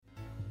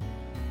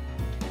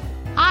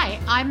Hi,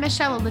 I'm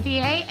Michelle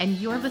Olivier, and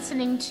you're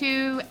listening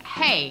to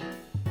Hey,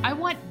 I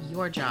Want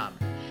Your Job,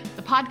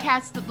 the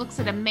podcast that looks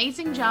at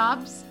amazing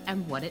jobs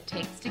and what it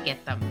takes to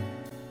get them.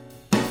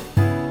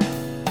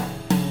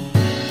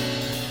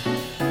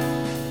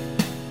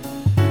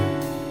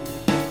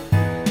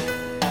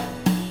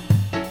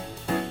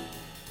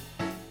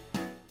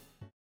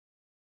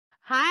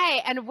 Hi,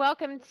 and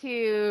welcome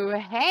to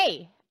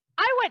Hey,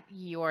 I Want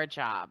Your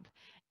Job.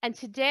 And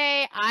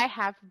today I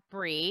have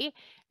Bree,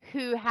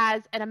 who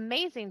has an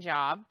amazing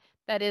job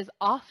that is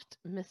oft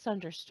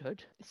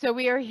misunderstood. So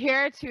we are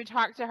here to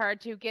talk to her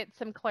to get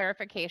some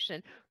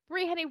clarification.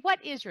 Bree, honey,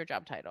 what is your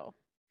job title?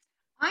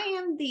 I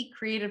am the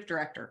creative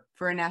director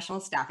for a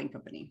national staffing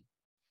company.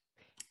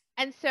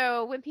 And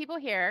so when people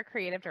hear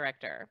creative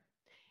director,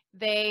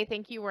 they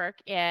think you work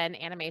in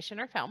animation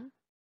or film.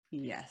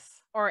 Yes.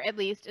 Or at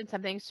least in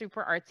something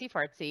super artsy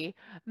fartsy,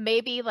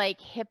 maybe like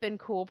hip and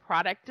cool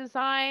product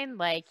design.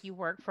 Like you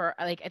work for,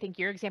 like, I think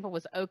your example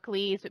was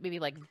Oakley's, but maybe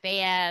like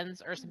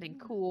Vans or something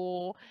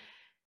cool.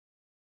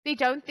 They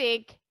don't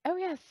think, oh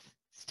yes,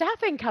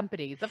 staffing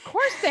companies. Of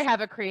course they have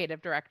a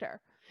creative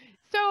director.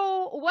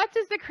 So what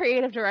does the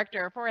creative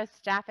director for a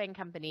staffing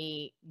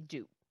company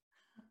do?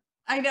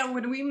 I know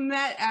when we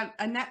met at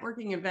a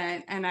networking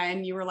event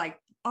and you were like,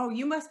 oh,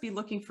 you must be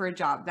looking for a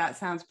job. That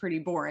sounds pretty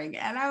boring.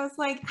 And I was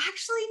like,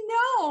 actually,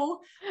 no,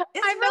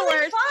 it's I'm the really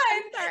worst. fun.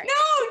 I'm sorry.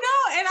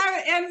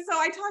 No. And so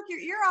I talked your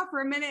ear off for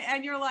a minute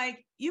and you're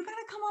like, you got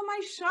to come on my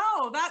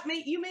show.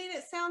 You made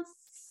it sound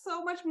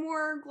so much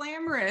more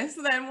glamorous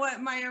than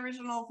what my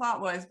original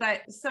thought was.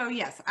 But so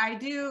yes, I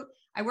do.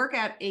 I work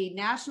at a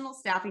national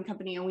staffing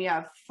company and we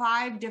have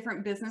 5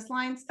 different business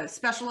lines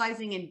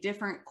specializing in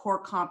different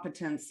core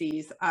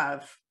competencies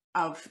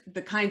of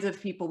the kinds of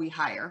people we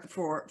hire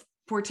for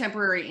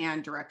temporary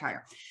and direct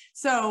hire.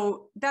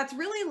 So that's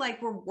really like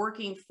we're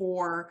working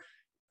for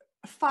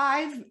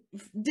 5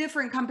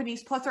 different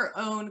companies plus our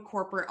own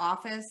corporate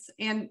office.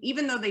 And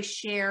even though they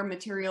share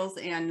materials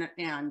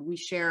and we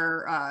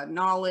share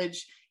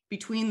knowledge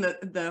between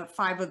the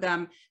 5 of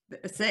them,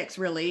 6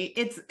 really,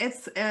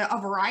 it's a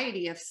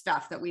variety of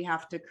stuff that we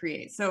have to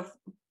create. So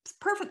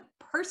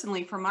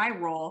personally for my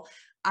role,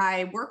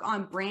 I work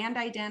on brand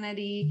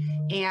identity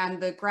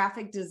and the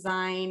graphic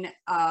design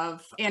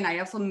and I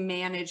also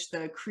manage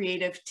the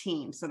creative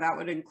team. So that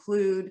would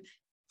include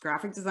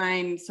graphic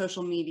design,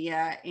 social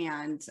media,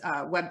 and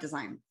web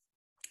design.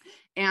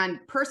 And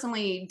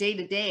personally, day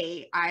to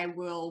day, I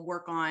will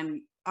work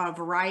on a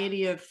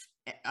variety of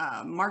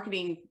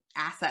marketing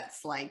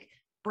assets like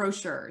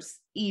brochures,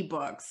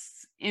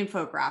 ebooks,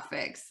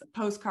 infographics,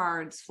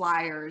 postcards,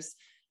 flyers,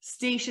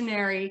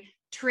 stationery,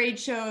 trade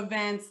show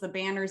events, the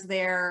banners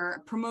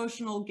there,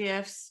 promotional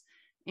gifts,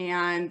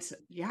 and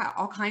yeah,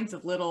 all kinds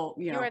of little,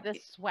 You are the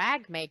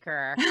swag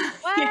maker.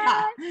 What?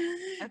 Yeah.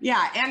 Okay.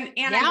 Yeah.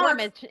 And now I'm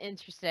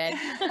interested.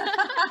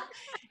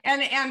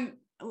 and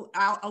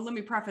let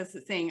me preface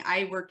it saying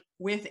I work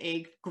with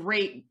a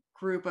great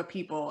group of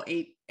people,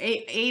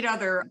 eight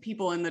other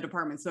people in the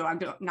department. So I'm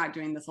not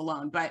doing this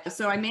alone, but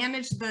so I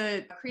manage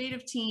the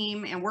creative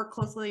team and work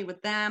closely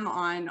with them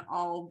on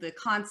all the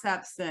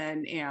concepts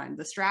and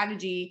the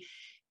strategy.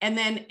 And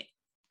then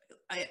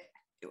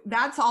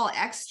that's all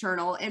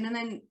external. And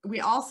then we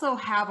also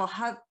have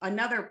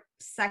another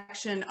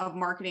section of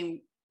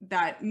marketing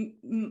that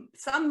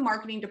some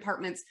marketing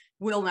departments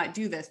will not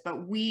do this,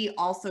 but we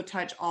also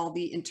touch all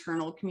the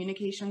internal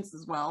communications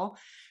as well.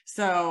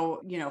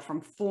 So,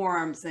 from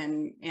forums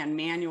and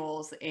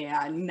manuals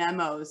and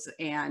memos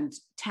and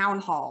town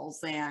halls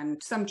and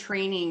some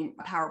training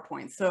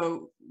PowerPoints.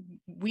 So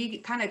we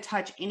kind of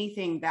touch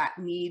anything that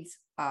needs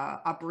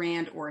a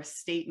brand or a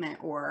statement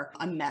or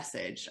a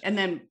message. And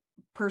then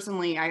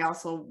personally, I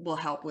also will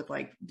help with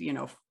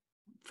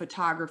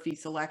photography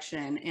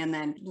selection. And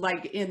then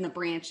like in the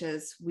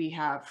branches, we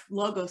have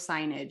logo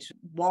signage,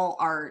 wall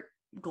art,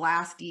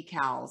 glass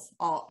decals,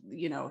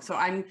 so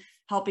I'm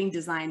helping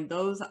design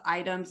those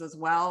items as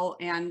well.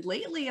 And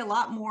lately a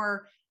lot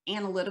more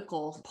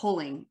analytical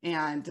pulling,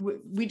 and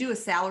we do a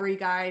salary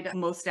guide.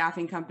 Most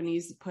staffing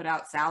companies put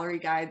out salary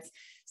guides.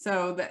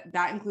 So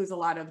that includes a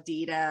lot of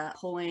data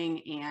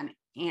pulling and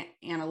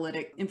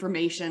analytic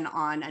information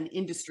on an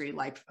industry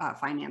like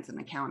finance and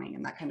accounting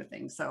and that kind of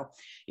thing. So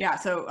yeah,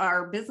 so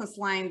our business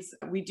lines,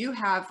 we do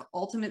have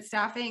Ultimate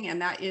Staffing, and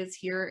that is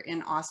here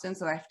in Austin.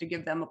 So I have to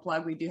give them a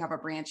plug. We do have a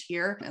branch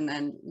here, and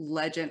then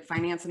Legent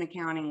Finance and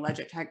Accounting,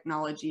 Legent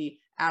Technology,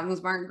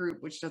 Adams Martin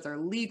Group, which does our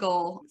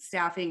legal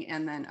staffing,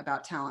 and then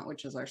About Talent,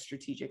 which is our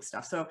strategic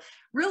stuff. So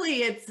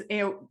really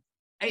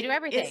I do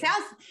everything. It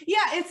sounds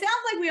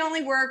like we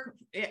only work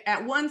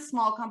at one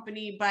small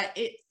company, but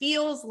it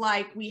feels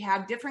like we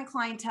have different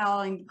clientele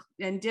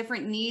and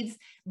different needs,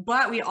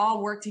 but we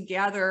all work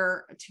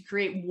together to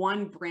create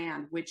one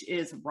brand, which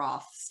is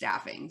Roth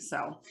Staffing.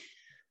 So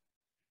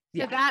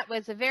that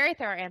was a very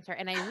thorough answer,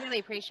 and I really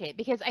appreciate it,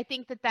 because I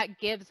think that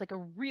gives like a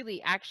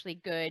really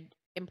actually good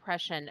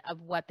impression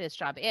of what this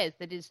job is.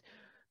 That is,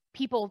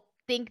 people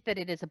think that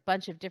it is a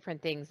bunch of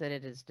different things that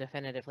it is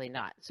definitively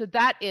not. So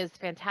that is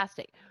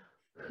fantastic.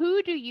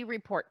 Who do you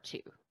report to?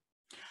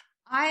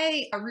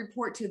 I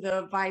report to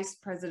the vice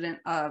president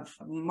of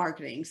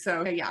marketing.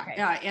 So yeah,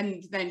 Okay.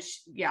 and then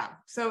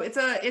so it's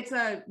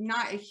a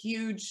not a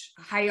huge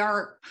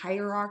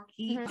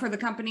hierarchy Mhm. for the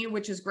company,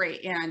 which is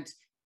great. And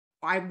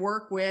I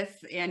work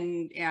with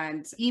and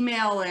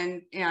email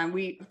and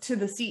we to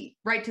the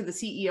right to the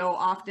CEO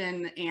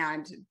often,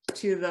 and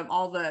to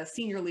all the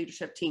senior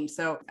leadership team.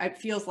 So it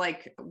feels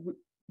like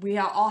we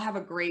all have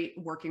a great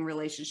working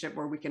relationship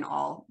where we can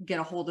all get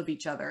a hold of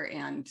each other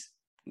and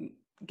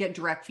get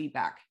direct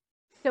feedback.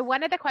 So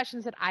one of the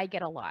questions that I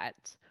get a lot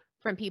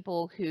from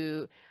people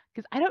who,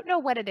 because I don't know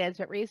what it is,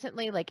 but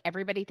recently, like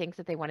everybody thinks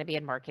that they want to be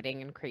in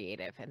marketing and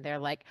creative, and they're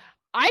like,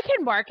 I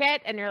can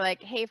market. And you're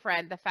like, hey,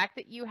 friend, the fact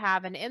that you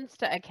have an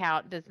Insta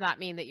account does not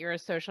mean that you're a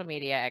social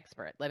media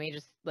expert. Let me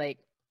just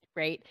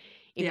right?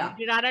 If you Yeah.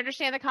 do not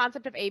understand the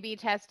concept of A/B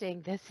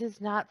testing, this is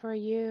not for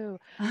you.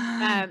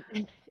 Um,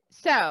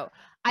 so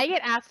I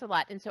get asked a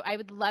lot, and so I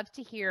would love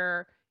to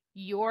hear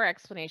your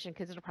explanation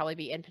because it'll probably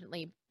be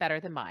infinitely better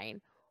than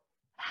mine.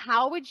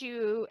 How would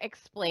you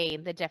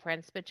explain the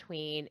difference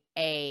between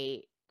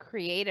a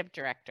creative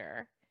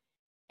director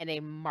and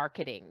a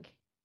marketing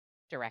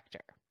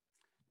director?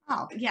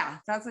 Oh, yeah,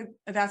 that's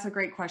a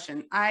great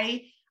question.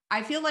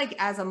 I feel like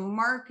as a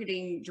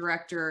marketing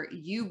director,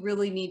 you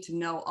really need to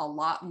know a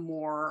lot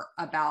more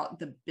about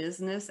the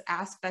business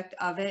aspect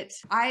of it.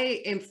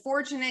 I am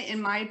fortunate,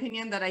 in my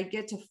opinion, that I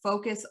get to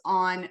focus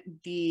on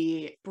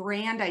the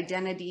brand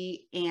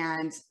identity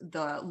and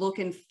the look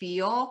and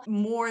feel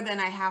more than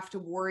I have to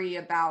worry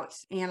about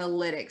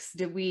analytics.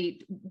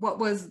 What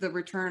was the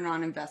return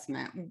on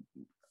investment?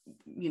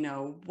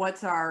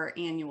 What's our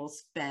annual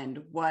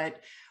spend?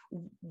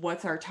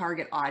 What's our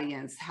target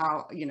audience?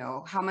 How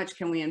much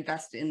can we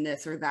invest in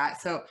this or that?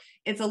 So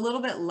it's a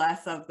little bit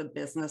less of the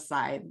business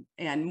side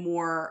and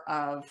more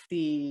of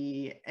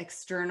the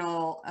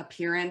external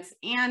appearance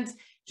and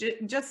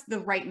just the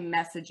right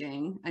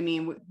messaging. I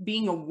mean,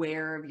 being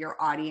aware of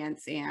your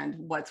audience and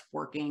what's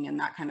working and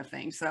that kind of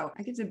thing. So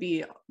I get to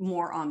be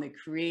more on the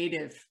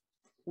creative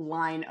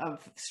line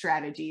of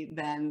strategy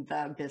than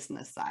the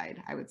business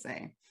side, I would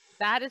say.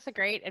 That is a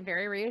great and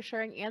very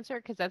reassuring answer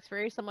because that's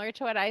very similar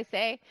to what I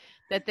say,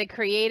 that the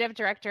creative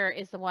director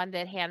is the one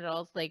that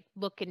handles like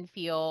look and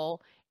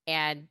feel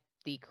and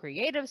the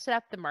creative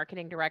stuff. The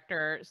marketing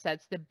director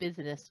sets the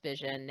business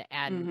vision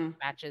and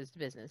matches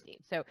business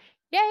needs. So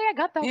yeah,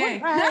 got that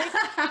one right.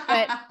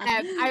 But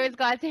I was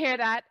glad to hear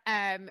that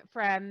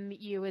from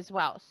you as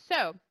well.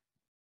 So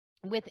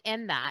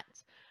within that,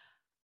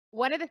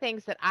 one of the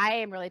things that I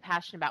am really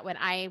passionate about when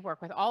I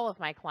work with all of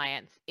my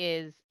clients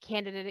is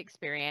candidate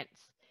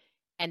experience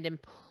and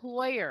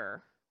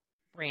employer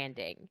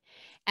branding.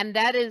 And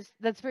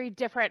that's very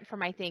different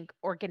from, I think,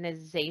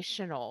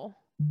 organizational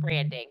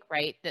branding,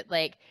 right? That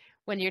like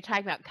when you're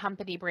talking about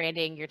company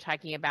branding, you're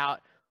talking about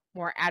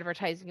more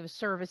advertising of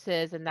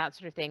services and that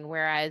sort of thing.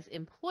 Whereas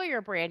employer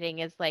branding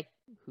is like,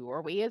 who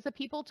are we as a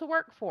people to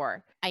work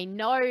for? I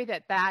know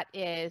that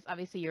is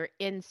obviously you're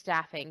in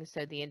staffing.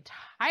 So the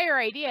entire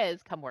idea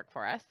is come work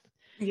for us.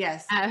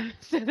 Yes.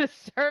 So the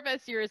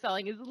service you're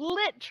selling is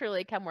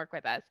literally come work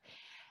with us.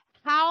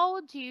 How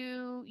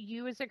do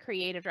you as a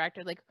creative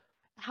director, like,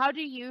 how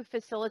do you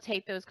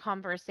facilitate those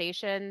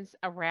conversations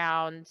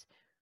around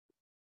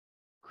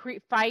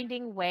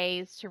finding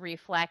ways to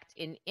reflect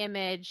in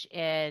image,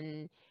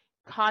 in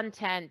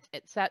content,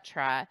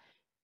 etc.,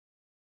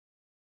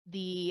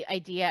 the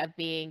idea of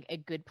being a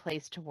good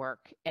place to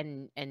work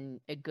and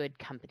a good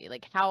company?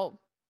 Like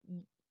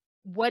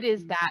what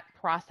does that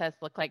process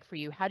look like for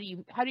you? How do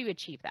you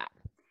achieve that?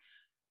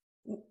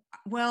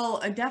 Well,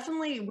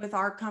 definitely with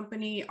our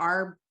company,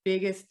 our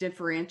biggest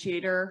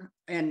differentiator,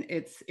 and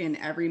it's in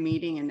every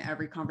meeting and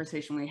every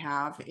conversation we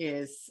have,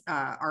 is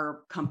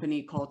our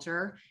company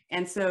culture.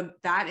 And so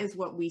that is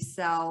what we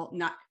sell,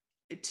 not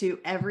to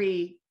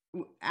every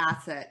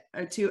asset,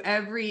 to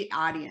every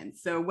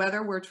audience. So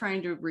whether we're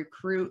trying to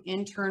recruit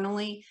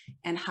internally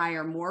and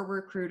hire more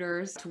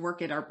recruiters to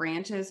work at our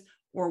branches,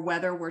 or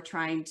whether we're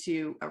trying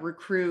to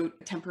recruit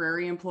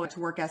temporary employees to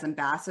work as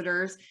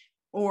ambassadors,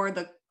 or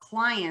the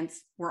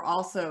clients, we're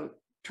also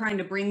trying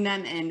to bring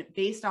them in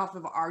based off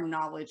of our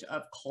knowledge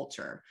of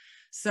culture.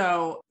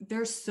 So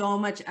there's so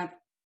much of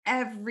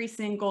every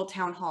single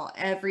town hall,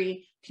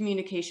 every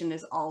communication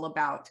is all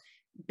about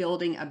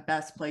building a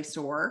best place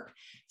to work.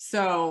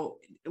 So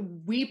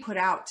we put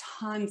out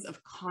tons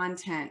of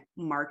content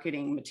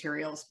marketing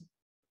materials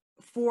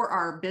for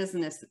our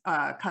business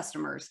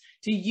customers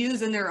to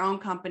use in their own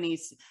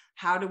companies.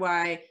 How do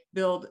I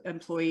build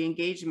employee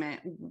engagement?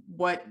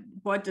 What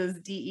does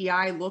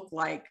DEI look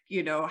like?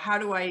 How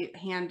do I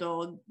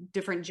handle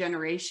different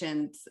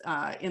generations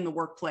in the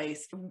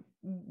workplace?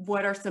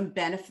 What are some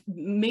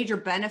major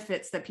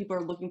benefits that people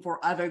are looking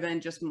for other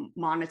than just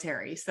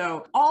monetary?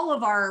 So all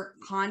of our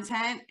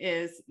content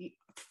is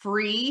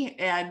free,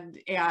 and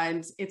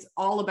it's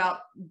all about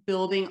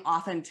building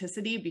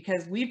authenticity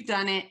because we've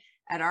done it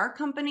at our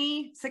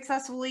company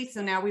successfully.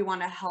 So now we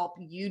want to help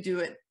you do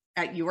it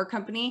at your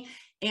company.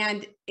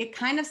 And it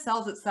kind of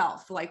sells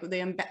itself. Like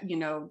the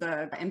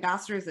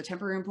ambassadors, the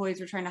temporary employees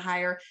we're trying to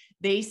hire,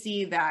 they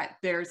see that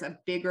there's a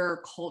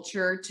bigger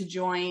culture to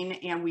join,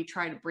 and we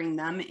try to bring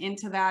them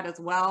into that as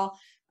well.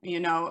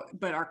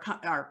 But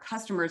our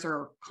customers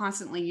are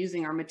constantly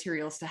using our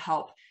materials to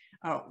help.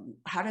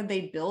 How do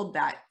they build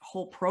that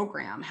whole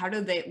program?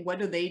 What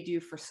do they do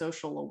for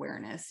social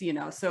awareness?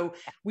 So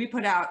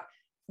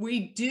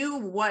we do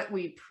what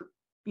we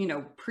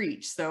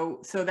preach,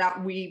 so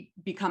that we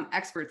become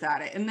experts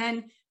at it. And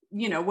then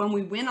when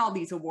we win all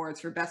these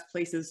awards for best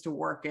places to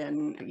work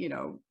and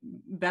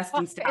best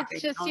in staffing,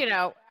 it's just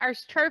our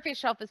trophy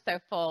shelf is so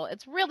full.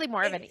 It's really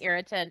more of an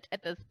irritant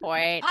at this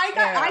point. I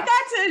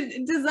got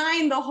to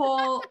design the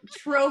whole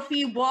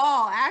trophy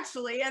wall,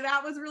 actually, and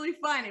that was really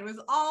fun. It was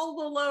all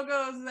the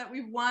logos that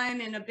we've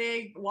won in a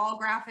big wall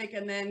graphic,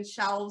 and then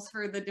shelves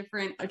for the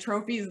different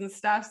trophies and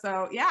stuff.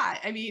 So yeah,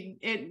 I mean,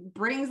 it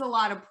brings a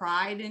lot of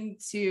pride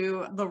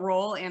into the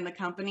role and the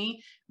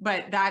company,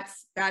 but that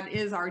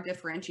is our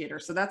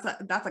differentiator. So that's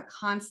a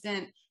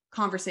constant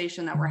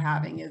conversation that we're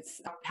having.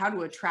 It's how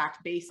to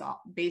attract based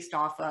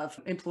off of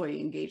employee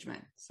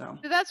engagement. So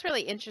that's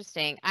really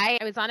interesting. I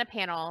was on a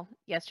panel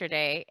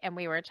yesterday, and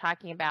we were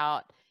talking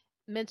about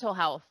mental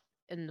health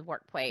in the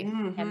workplace,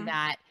 and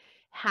that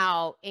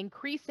how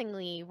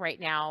increasingly right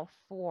now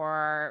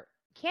for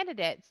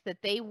candidates that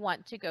they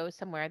want to go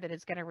somewhere that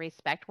is going to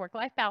respect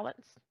work-life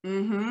balance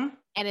and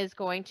is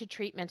going to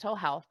treat mental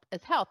health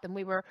as health. And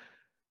we were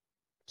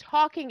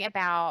talking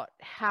about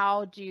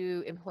how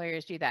do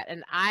employers do that.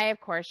 And I, of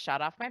course, shut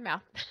off my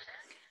mouth.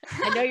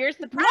 I know you're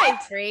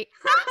surprised, right?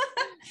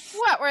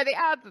 What were the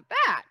odds of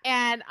that?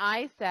 And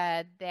I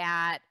said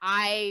that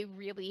I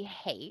really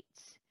hate,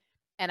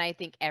 and I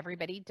think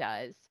everybody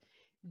does,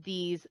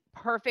 these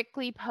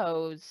perfectly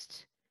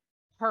posed,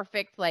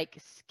 perfect like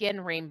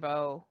skin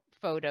rainbow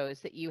photos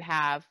that you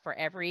have for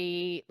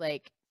every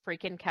like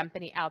freaking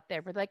company out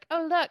there. We're like,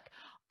 oh, look,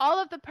 all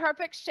of the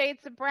perfect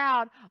shades of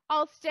brown,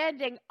 all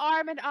standing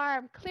arm in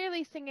arm,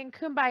 clearly singing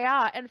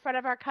Kumbaya in front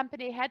of our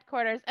company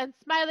headquarters and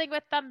smiling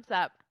with thumbs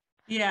up.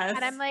 Yes.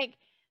 And I'm like,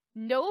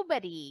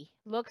 nobody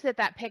looks at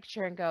that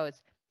picture and goes,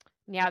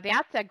 now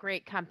that's a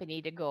great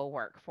company to go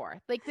work for.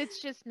 Like, it's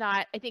just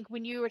not, I think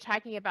when you were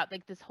talking about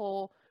like this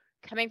whole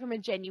coming from a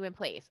genuine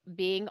place,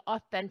 being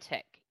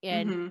authentic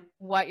in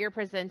what you're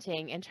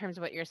presenting in terms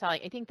of what you're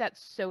selling, I think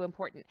that's so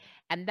important.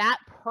 And that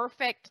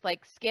perfect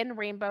like skin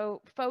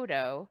rainbow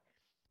photo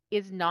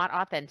is not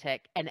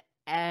authentic, and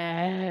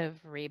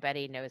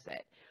everybody knows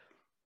it.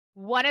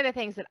 One of the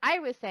things that I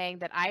was saying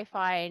that I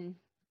find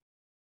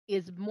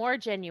is more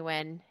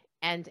genuine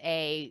and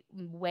a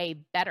way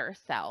better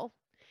sell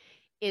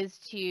is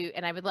to,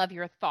 and I would love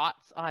your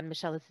thoughts on,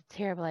 Michelle, it's a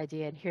terrible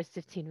idea, and here's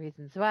 15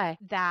 reasons why,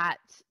 that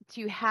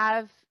to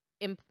have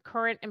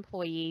current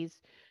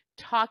employees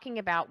talking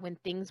about when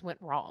things went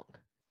wrong,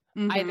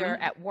 either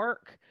at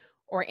work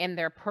or in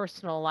their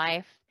personal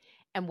life,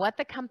 and what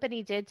the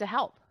company did to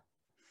help.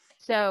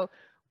 So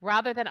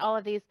rather than all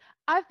of these,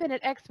 I've been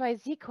at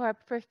XYZ Corp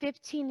for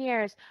 15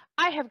 years.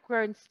 I have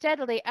grown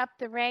steadily up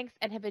the ranks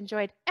and have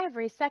enjoyed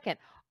every second.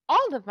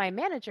 All of my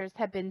managers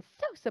have been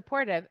so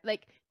supportive.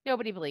 Like,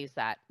 nobody believes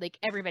that. Like,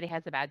 everybody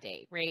has a bad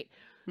day, right?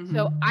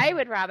 So I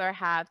would rather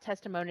have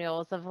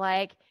testimonials of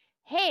like,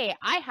 hey,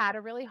 I had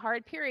a really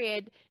hard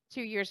period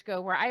 2 years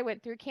ago where I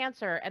went through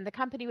cancer, and the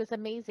company was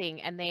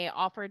amazing, and they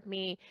offered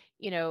me,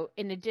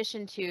 in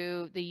addition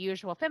to the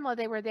usual FMLA,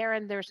 they were there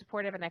and they're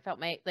supportive, and I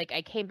felt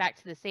I came back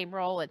to the same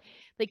role, and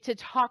like to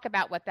talk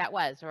about what that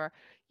was, or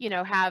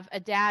have a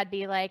dad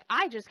be like,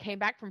 I just came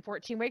back from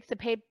 14 weeks of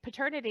paid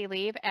paternity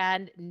leave,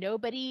 and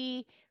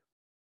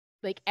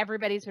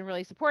everybody's been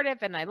really supportive,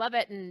 and I love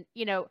it. And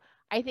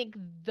I think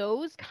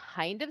those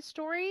kind of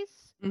stories,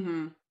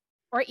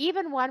 or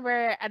even one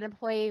where an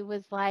employee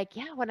was like,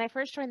 yeah, when I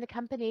first joined the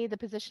company, the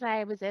position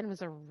I was in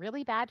was a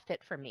really bad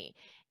fit for me,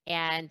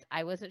 and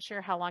I wasn't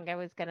sure how long I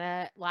was going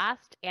to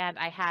last. And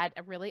I had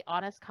a really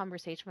honest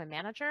conversation with my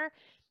manager.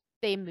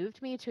 They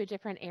moved me to a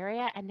different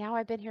area, and now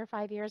I've been here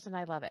 5 years and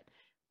I love it.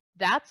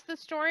 That's the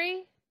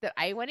story that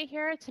I want to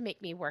hear to make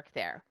me work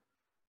there.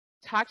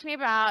 Talk to me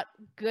about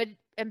good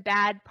and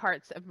bad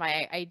parts of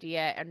my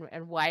idea,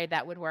 and why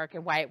that would work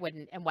and why it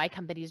wouldn't, and why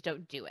companies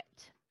don't do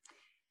it.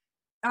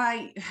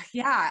 I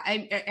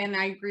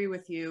agree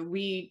with you.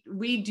 We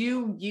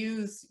do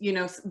use,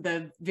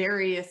 the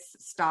various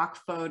stock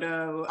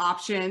photo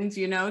options,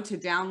 to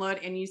download,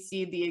 and you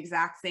see the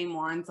exact same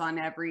ones on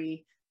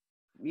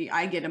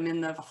I get them in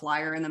the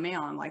flyer in the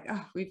mail. I'm like,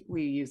 oh,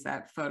 we used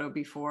that photo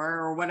before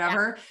or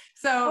whatever. Yeah.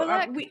 So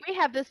look, we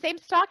have the same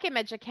stock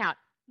image account.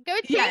 Go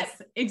team.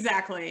 Yes,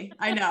 exactly.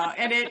 I know.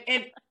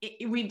 And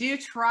we do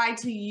try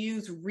to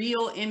use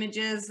real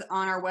images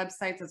on our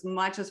websites as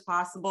much as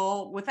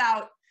possible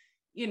without,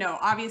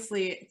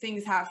 obviously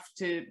things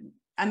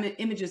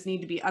images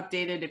need to be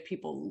updated if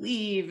people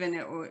leave and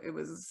it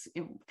was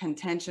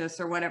contentious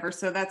or whatever.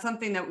 So that's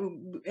something that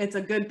it's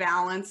a good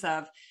balance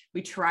of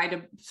we try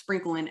to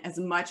sprinkle in as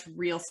much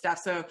real stuff.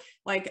 So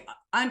like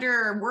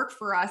under work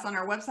for us on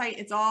our website,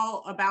 it's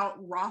all about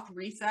Roth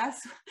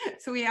recess.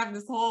 So we have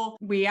this whole,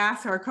 we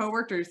ask our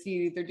coworkers to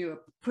either do a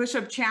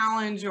push-up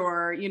challenge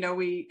or,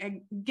 we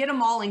get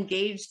them all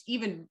engaged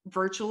even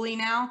virtually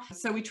now.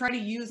 So we try to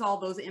use all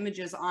those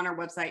images on our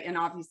website and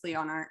obviously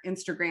on our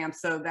Instagram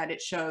so that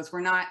it shows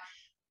we're not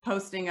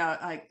posting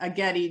a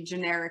Getty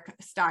generic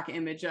stock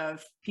image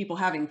of people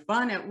having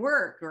fun at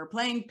work or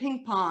playing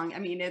ping pong. I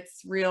mean,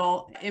 it's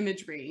real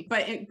imagery.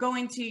 But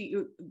going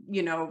to,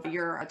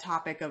 your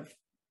topic of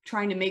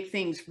trying to make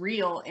things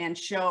real and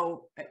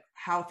show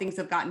how things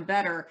have gotten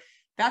better,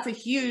 that's a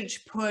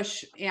huge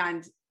push.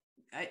 And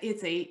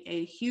it's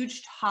a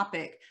huge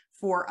topic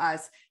for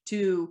us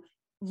to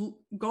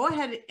go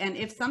ahead. And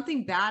if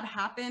something bad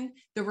happened,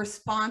 the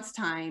response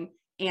time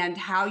and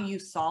how you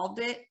solved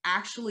it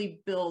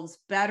actually builds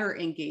better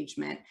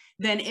engagement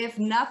than if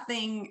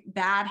nothing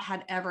bad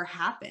had ever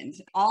happened.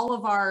 All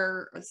of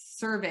our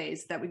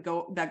surveys that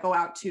go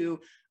out to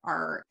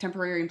our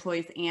temporary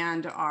employees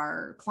and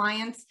our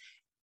clients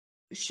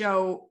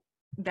show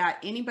that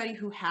anybody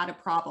who had a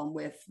problem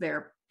with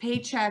their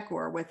paycheck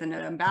or with an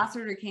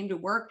ambassador who came to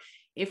work,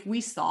 if we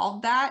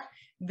solved that,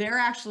 they're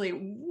actually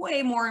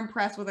way more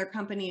impressed with our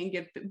company and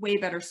get way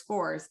better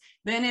scores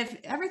than if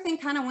everything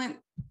kind of went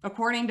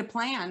according to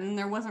plan and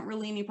there wasn't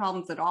really any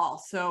problems at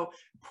all. So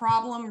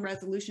problem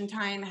resolution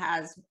time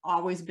has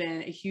always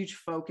been a huge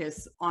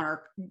focus on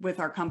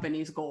with our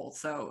company's goals.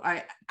 So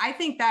I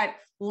think that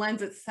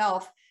lends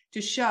itself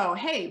to show,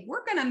 hey,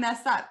 we're going to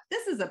mess up.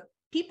 This is a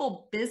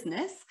people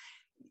business.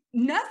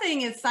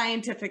 Nothing is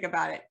scientific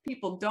about it.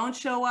 People don't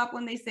show up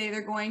when they say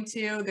they're going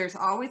to. There's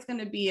always going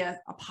to be a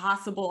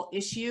possible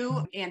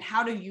issue, and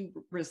how do you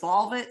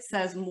resolve it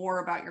says more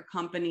about your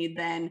company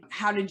than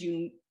how did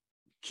you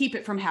keep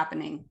it from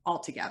happening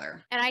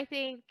altogether. And I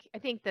think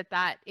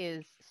that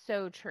is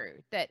so true.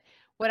 That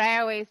what I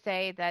always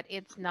say, that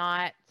it's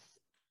not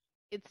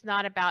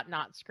about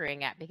not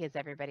screwing up because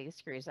everybody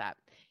screws up.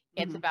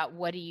 It's about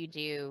what do you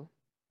do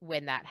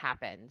when that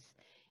happens.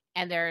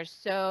 And there are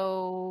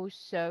so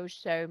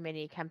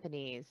many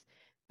companies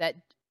that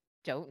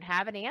don't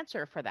have an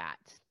answer for that.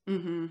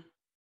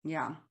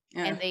 Yeah.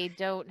 And they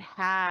don't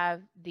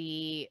have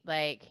the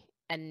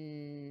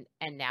and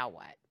now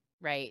what,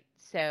 right?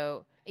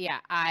 So yeah,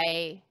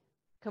 I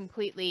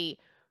completely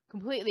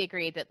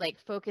agree that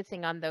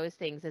focusing on those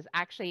things is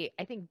actually,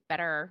 I think,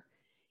 better.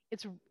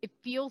 It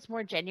feels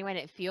more genuine.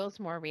 It feels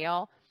more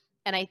real.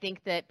 And I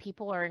think that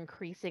people are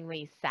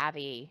increasingly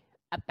savvy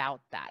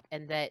about that.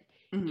 And that,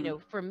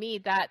 for me,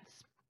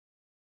 that's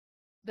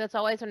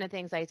always one of the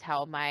things I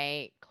tell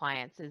my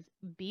clients is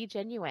be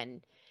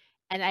genuine.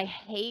 And I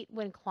hate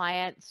when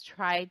clients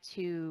try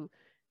to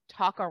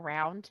talk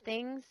around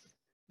things.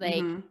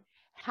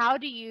 How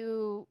do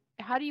you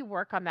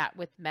work on that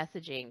with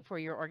messaging for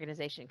your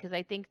organization? Because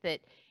I think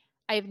that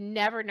I've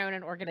never known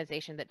an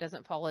organization that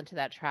doesn't fall into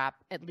that trap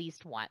at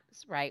least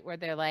once, right? Where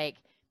they're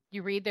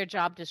you read their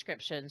job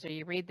descriptions or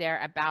you read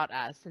their about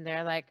us and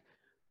they're like,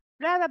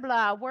 blah, blah,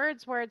 blah,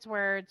 words, word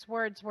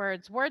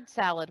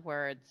salad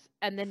words.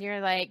 And then you're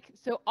like,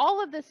 so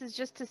all of this is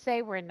just to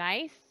say we're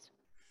nice?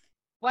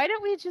 Why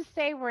don't we just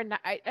say we're not?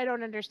 I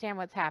don't understand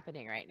what's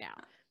happening right now.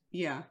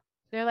 Yeah.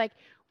 They're like,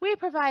 we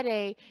provide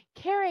a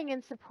caring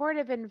and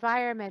supportive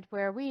environment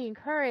where we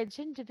encourage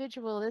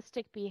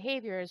individualistic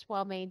behaviors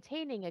while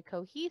maintaining a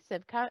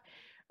cohesive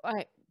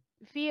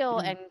feel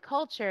and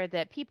culture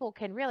that people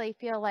can really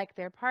feel like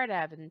they're part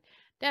of, and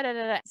da da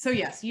da da. So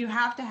yes, you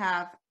have to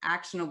have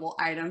actionable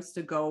items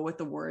to go with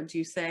the words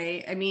you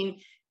say. I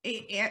mean,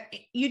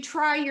 you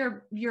try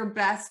your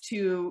best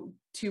to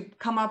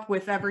come up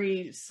with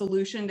every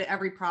solution to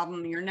every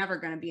problem. You're never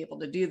going to be able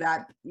to do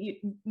that.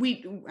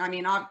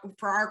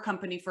 For our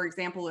company, for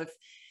example,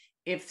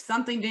 if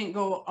something didn't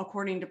go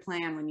according to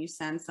plan when you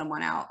send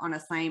someone out on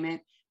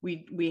assignment,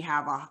 we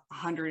have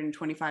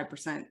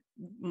 125%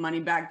 money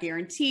back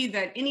guarantee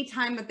that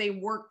anytime that they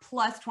work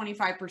plus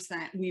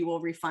 25%, we will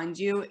refund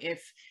you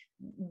if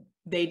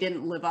they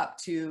didn't live up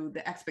to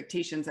the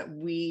expectations that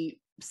we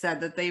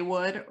said that they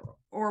would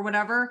or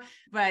whatever.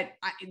 But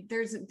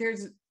there's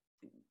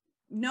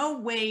no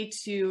way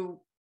to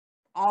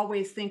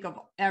always think of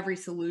every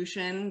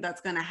solution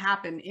that's going to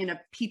happen in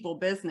a people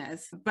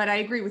business. But I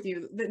agree with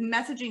you. The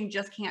messaging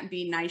just can't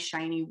be nice,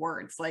 shiny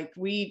words.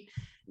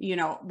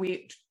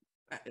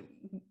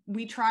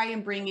 We try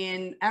and bring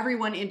in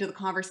everyone into the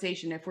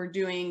conversation. If we're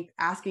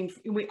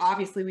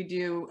we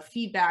do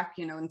feedback,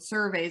 and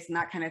surveys and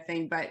that kind of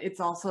thing, but it's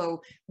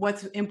also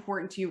what's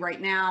important to you right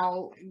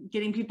now,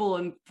 getting people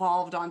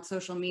involved on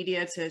social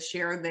media to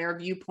share their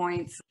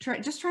viewpoints,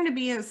 just trying to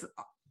be as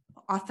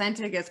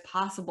authentic as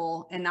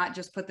possible and not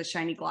just put the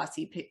shiny,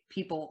 glossy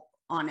people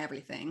on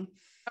everything.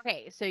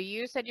 Okay. So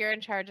you said you're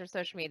in charge of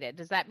social media.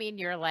 Does that mean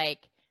you're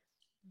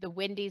the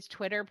Wendy's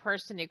Twitter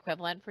person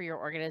equivalent for your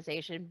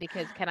organization?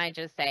 Because can I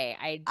just say,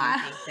 I do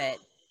think that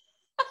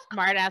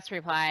smartass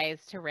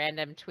replies to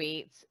random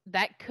tweets,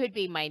 that could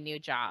be my new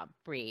job,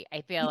 Brie.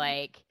 I feel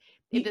like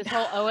if this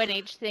whole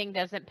ONH thing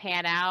doesn't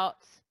pan out,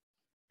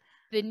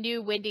 the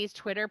new Wendy's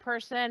Twitter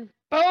person,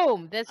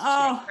 boom, this chick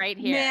right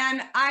here.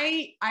 Man,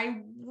 I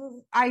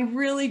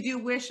really do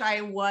wish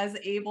I was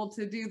able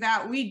to do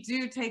that. We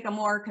do take a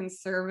more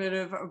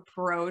conservative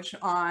approach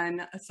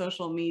on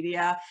social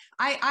media.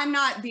 I'm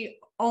not the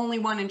only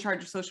one in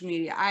charge of social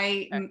media.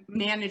 I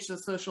manage the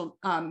social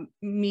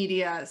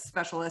media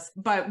specialist,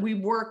 but we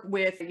work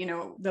with,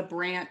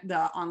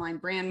 the online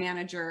brand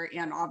manager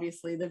and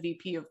obviously the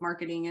VP of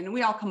marketing. And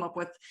we all come up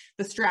with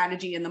the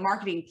strategy and the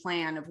marketing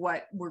plan of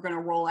what we're going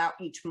to roll out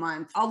each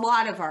month. A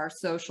lot of our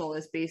social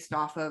is based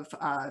off of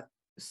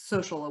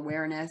social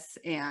awareness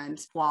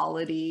and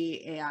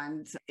quality,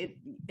 and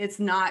it's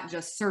not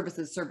just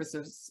services.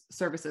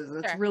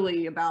 It's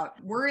really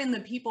about, we're in the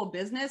people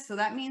business. So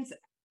that means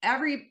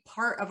every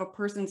part of a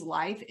person's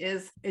life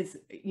is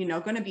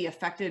going to be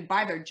affected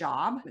by their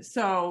job.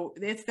 So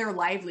it's their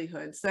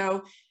livelihood.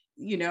 So,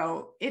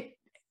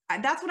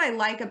 that's what I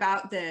like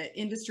about the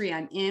industry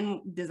I'm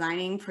in,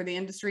 designing for the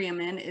industry I'm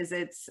in, is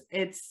it's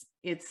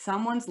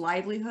someone's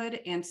livelihood.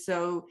 And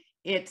so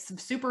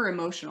it's super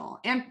emotional.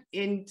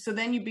 And so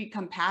then you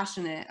become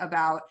passionate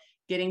about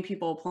getting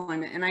people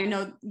employment. And I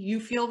know you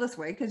feel this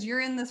way because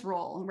you're in this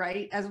role,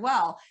 right, as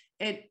well.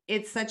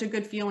 It's such a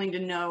good feeling to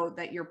know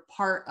that you're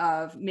part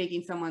of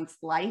making someone's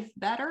life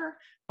better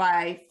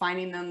by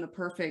finding them the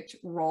perfect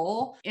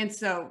role. And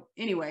so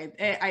anyway,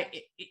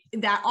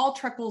 that all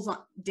trickles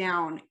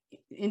down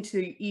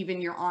into even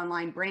your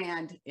online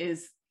brand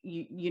is,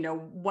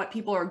 what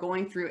people are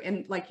going through.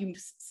 And like you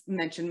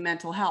mentioned,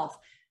 mental health,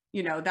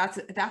 that's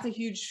a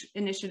huge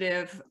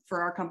initiative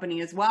for our company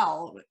as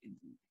well,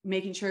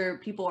 making sure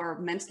people are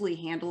mentally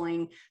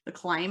handling the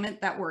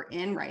climate that we're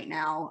in right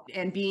now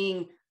and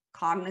being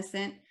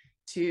cognizant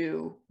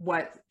to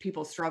what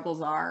people's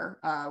struggles are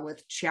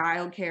with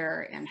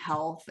childcare and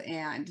health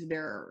and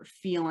their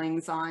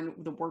feelings on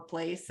the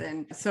workplace.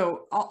 And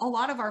so a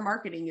lot of our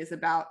marketing is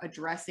about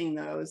addressing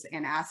those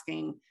and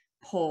asking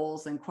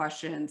polls and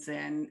questions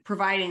and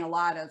providing a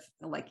lot of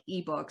like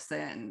ebooks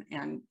and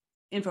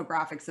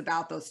infographics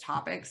about those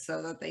topics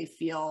so that they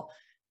feel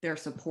they're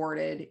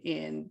supported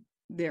in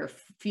their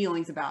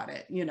feelings about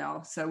it,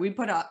 So we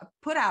put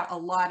out a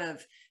lot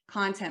of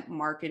content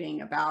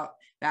marketing about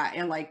that.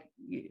 And like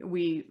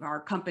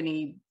our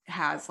company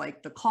has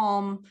like the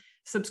Calm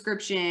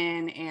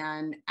subscription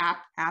and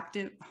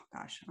Aptive, oh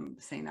gosh, I'm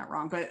saying that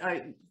wrong, but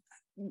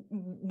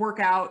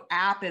workout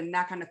app and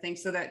that kind of thing,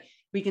 so that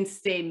we can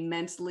stay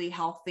mentally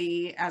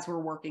healthy as we're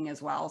working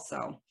as well.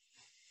 So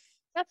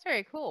that's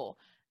very cool.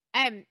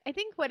 I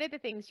think one of the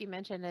things you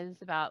mentioned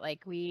is about like,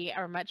 we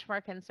are much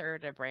more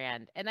conservative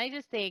brand. And I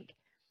just think,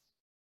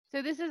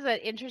 so this is an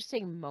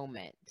interesting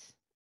moment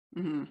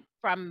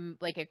from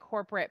like a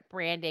corporate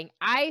branding.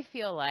 I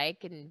feel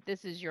like, and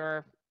this is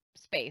your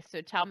space,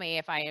 so tell me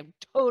if I am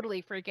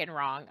totally freaking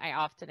wrong. I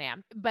often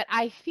am. But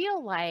I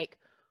feel like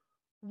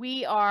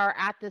we are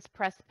at this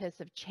precipice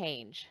of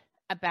change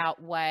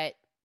about what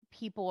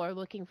people are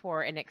looking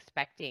for and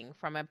expecting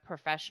from a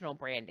professional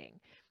branding.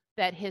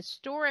 That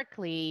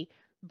historically,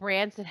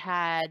 brands that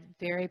had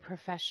very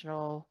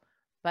professional,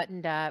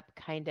 buttoned up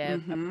kind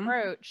of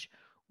approach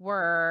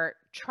were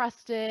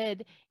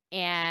trusted,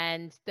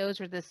 and those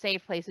were the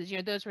safe places.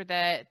 Those were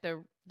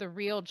the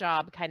real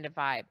job kind of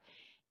vibe.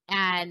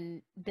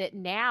 And that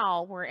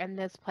now we're in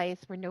this place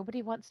where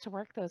nobody wants to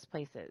work those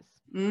places.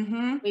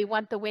 We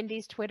want the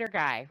Wendy's Twitter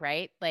guy,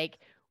 right? Like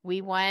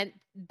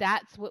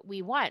that's what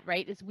we want,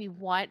 right? Is we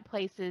want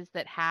places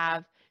that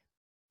have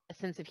a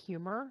sense of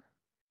humor,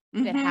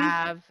 that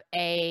have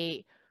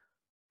a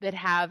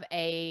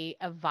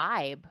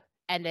vibe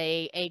and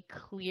a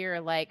clear,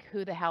 like,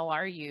 who the hell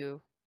are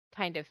you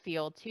kind of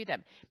feel to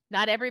them.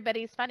 Not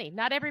everybody's funny.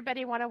 Not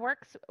everybody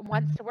wants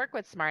to work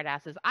with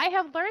smartasses. I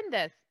have learned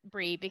this,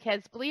 Bree,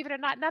 because believe it or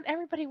not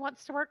everybody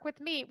wants to work with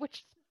me,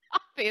 which is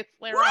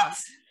obviously wrong.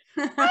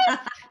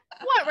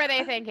 What were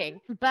they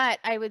thinking? But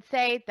I would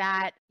say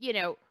that,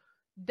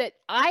 that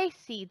I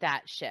see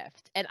that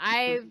shift, and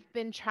I've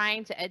been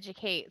trying to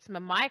educate some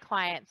of my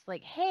clients,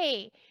 like,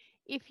 hey,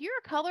 if your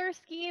color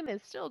scheme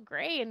is still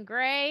gray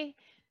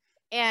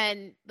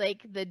and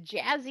like the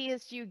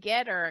jazziest you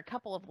get are a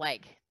couple of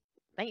like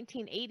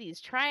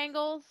 1980s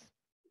triangles,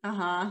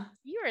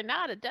 you are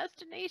not a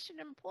destination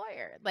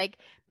employer. Like,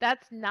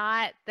 that's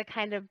not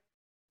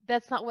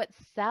what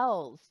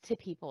sells to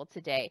people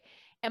today.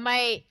 Am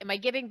I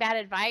giving bad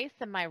advice?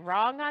 Am I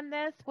wrong on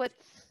this?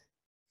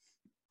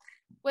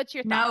 What's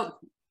your thought?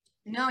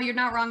 No, you're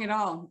not wrong at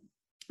all.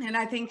 And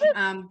I think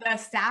the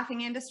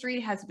staffing industry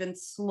has been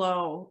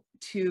slow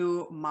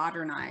to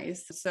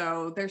modernize.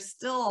 So there's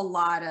still a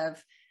lot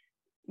of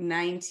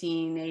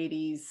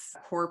 1980s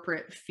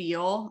corporate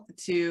feel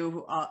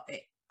to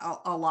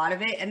a lot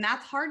of it. And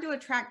that's hard to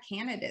attract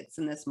candidates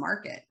in this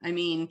market. I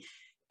mean,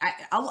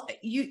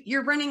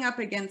 you're running up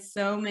against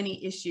so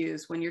many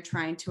issues when you're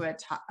trying to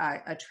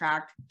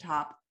attract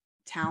top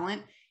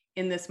talent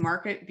in this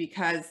market,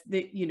 because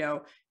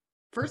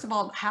first of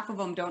all, half of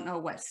them don't know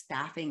what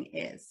staffing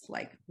is.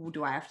 Like,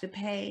 do I have to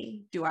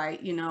pay? Do I,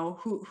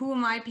 who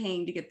am I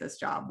paying to get this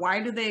job? Why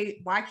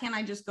can't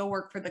I just go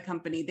work for the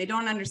company? They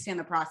don't understand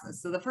the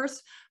process. So the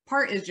first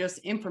part is just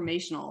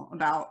informational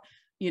about,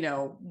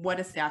 what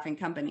a staffing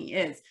company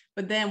is,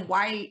 but then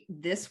why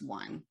this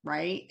one,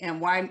 right?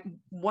 And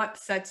what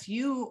sets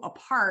you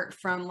apart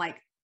from like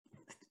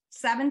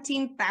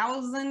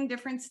 17,000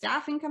 different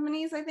staffing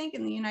companies, I think,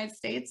 in the United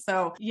States.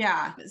 So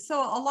yeah, so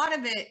a lot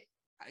of it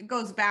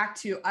goes back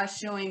to us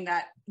showing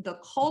that the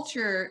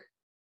culture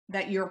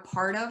that you're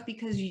part of,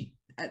 because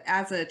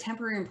as a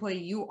temporary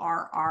employee, you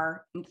are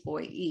our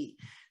employee.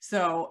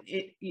 So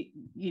we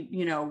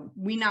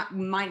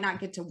might not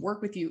get to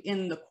work with you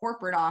in the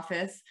corporate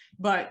office,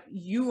 but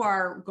you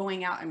are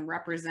going out and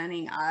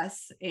representing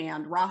us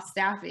and Ross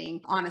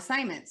Staffing on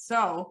assignment.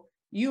 So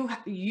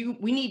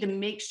we need to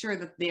make sure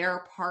that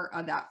they're part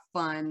of that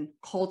fun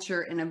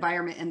culture and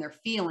environment and they're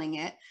feeling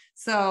it.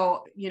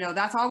 So,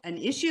 that's all an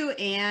issue,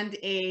 and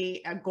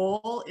a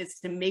goal is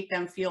to make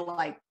them feel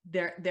like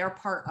they're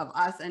part of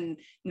us and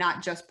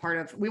not just part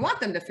of, we want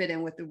them to fit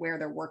in with where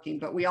they're working,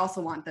 but we also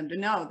want them to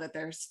know that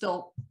they're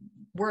still,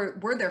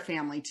 we're their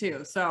family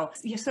too. So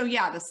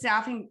yeah,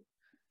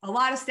 a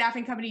lot of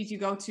staffing companies you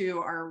go to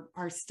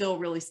are still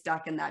really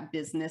stuck in that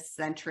business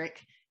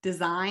centric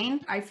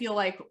design. I feel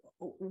like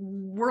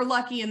we're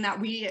lucky in that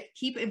we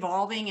keep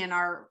evolving, and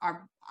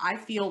I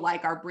feel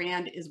like our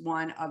brand is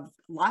one of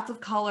lots of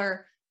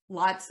color,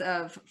 lots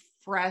of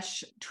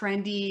fresh,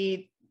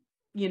 trendy,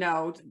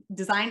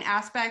 design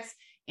aspects.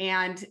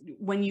 And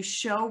when you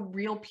show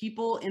real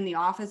people in the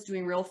office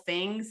doing real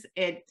things,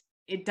 it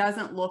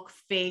doesn't look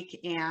fake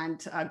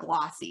and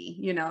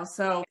glossy,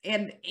 so,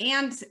 and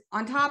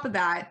on top of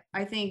that,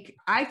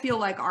 I feel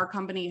like our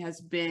company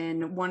has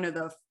been one of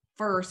the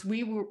first.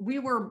 We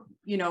were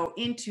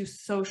into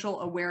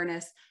social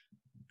awareness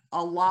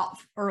a lot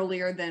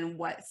earlier than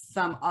what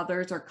some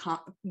others are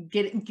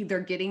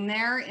getting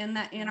there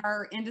in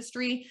our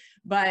industry.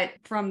 But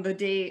from the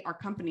day our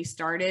company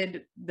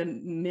started, the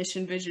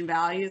mission, vision,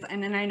 values,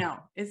 and then I know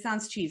it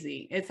sounds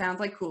cheesy, it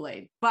sounds like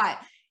Kool-Aid, but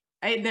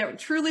that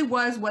truly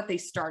was what they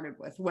started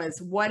with,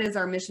 was what is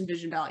our mission,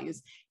 vision,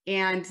 values.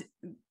 And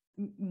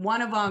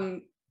one of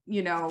them,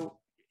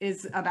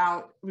 is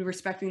about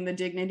respecting the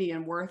dignity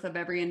and worth of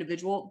every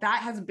individual.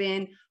 That has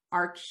been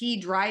our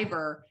key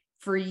driver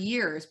for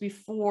years,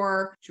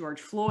 before George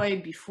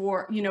Floyd,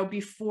 before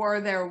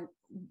there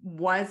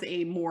was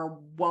a more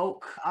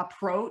woke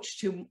approach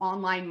to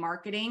online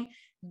marketing.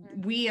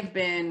 We have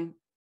been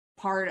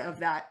part of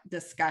that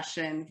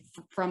discussion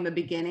from the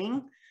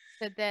beginning.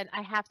 So then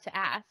I have to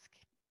ask,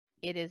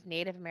 it is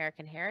Native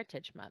American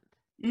Heritage Month.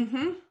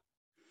 Mm-hmm.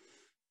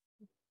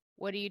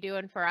 What are you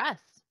doing for us?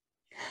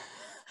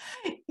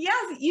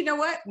 Yes, you know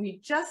what? We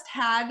just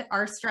had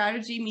our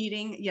strategy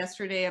meeting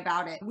yesterday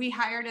about it.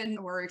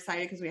 We're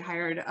excited because we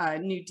hired a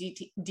new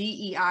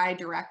DEI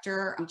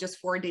director just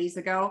 4 days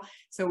ago.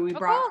 So we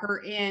brought her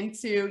in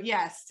to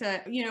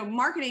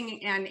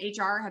marketing and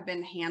HR have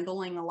been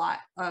handling a lot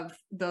of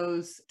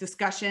those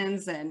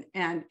discussions and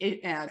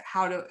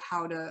how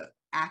to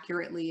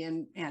accurately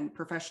and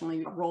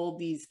professionally roll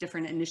these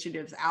different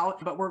initiatives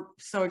out. But we're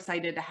so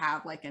excited to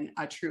have like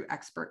a true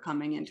expert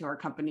coming into our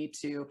company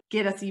to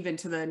get us even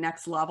to the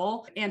next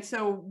level. And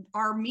so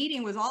our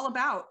meeting was all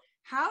about,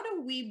 how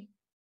do we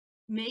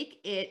make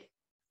it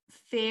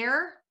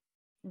fair,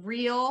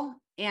 real,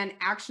 and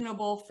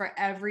actionable for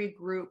every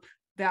group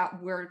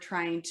that we're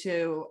trying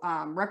to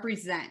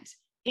represent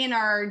in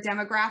our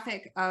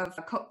demographic of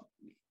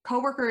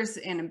coworkers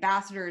and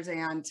ambassadors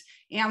and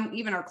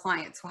even our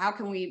clients. So how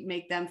can we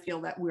make them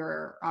feel that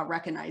we're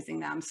recognizing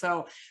them?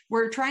 So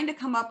we're trying to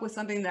come up with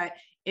something that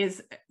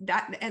is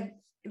and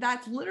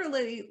that's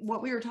literally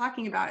what we were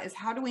talking about, is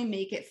how do we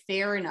make it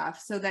fair enough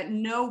so that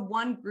no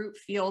one group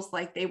feels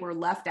like they were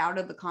left out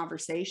of the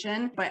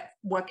conversation, but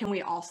what can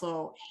we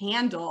also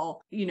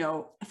handle,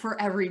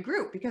 for every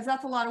group? Because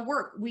that's a lot of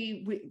work.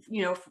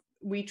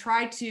 We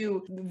try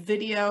to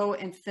video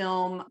and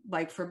film,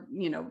 like for,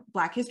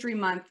 Black History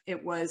Month,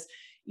 it was,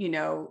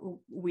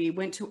 we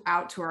went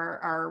out to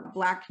our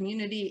Black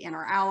community and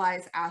our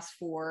allies, asked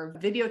for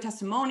video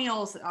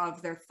testimonials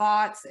of their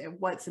thoughts and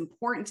what's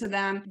important to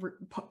them,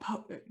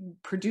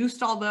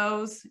 produced all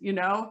those,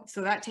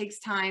 so that takes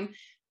time.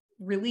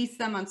 Release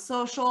them on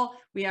social.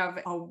 We have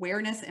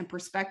Awareness and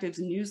Perspectives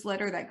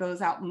newsletter that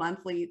goes out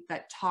monthly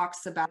that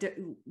talks about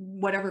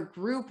whatever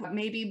group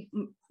maybe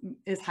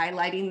is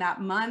highlighting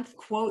that month.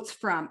 Quotes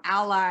from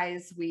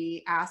allies.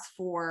 We ask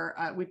for,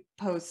 we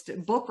post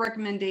book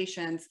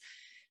recommendations.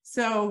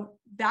 So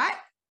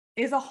that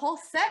is a whole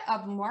set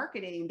of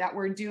marketing that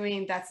we're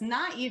doing that's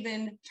not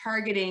even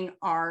targeting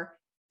our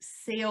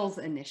sales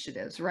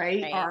initiatives,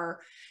 right?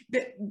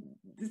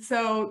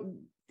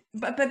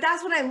 But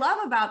that's what I love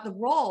about the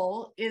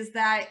role, is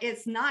that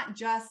it's not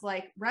just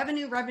like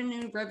revenue.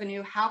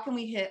 How can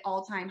we hit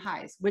all-time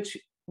highs, which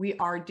we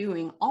are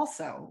doing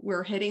also.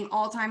 We're hitting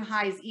all-time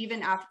highs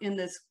even in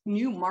this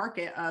new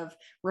market of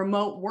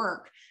remote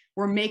work.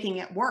 We're making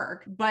it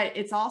work, but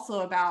it's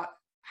also about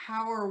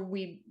how are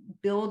we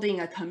building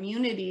a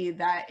community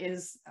that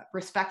is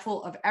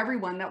respectful of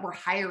everyone that we're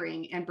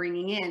hiring and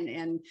bringing in?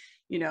 And,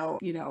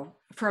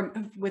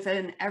 from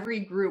within every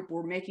group,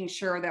 we're making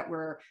sure that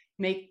we're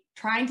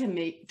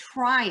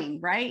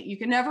trying, right? You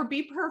can never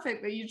be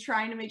perfect, but you're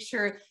trying to make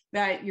sure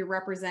that you're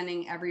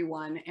representing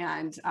everyone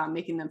and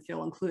making them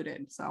feel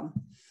included. So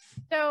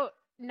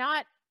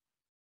not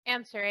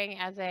answering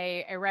as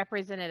a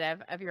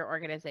representative of your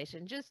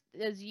organization, just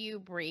as you,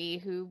 Bree,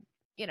 who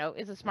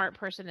is a smart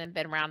person and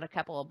been around a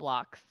couple of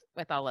blocks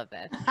with all of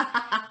this.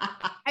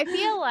 I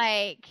feel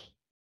like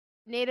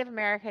Native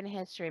American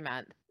History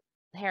Month,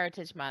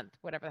 Heritage Month,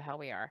 whatever the hell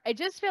we are, I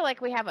just feel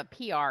like we have a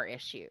PR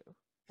issue,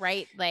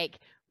 right? Like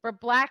for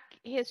Black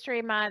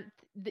History Month,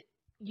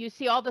 you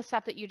see all the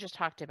stuff that you just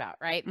talked about,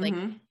 right? Like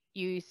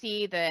you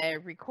see the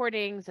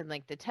recordings and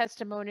like the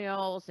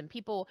testimonials, and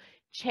people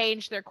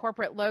change their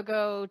corporate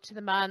logo to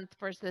the month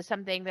versus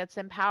something that's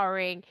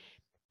empowering.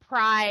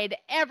 Pride,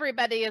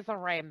 everybody is a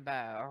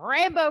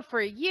rainbow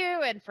for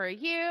you and for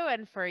you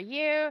and for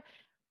you.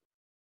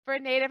 For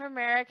Native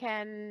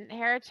American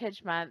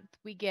Heritage Month,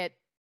 we get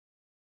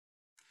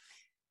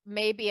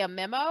maybe a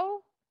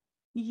memo,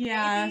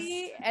 yes,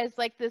 as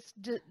like this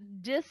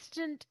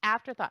distant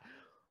afterthought.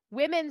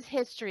 Women's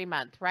History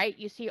Month, right?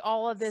 You see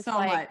all of this so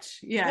like much,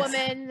 yes,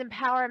 women's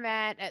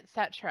empowerment,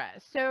 etc.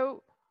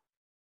 So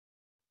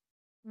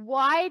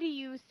why do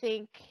you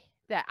think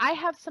that? I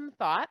have some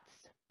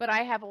thoughts, but I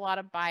have a lot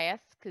of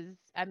bias because,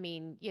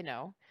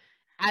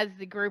 as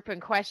the group in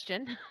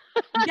question.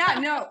 Yeah,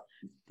 no,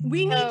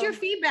 we need your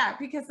feedback,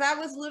 because that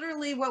was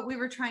literally what we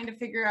were trying to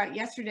figure out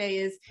yesterday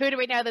is, who do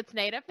we know that's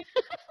Native?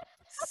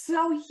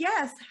 So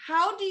yes,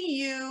 how do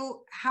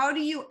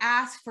you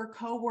ask for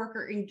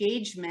coworker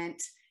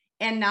engagement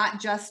and not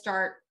just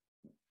start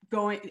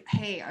going,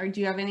 hey, do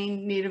you have any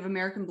Native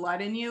American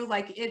blood in you?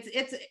 Like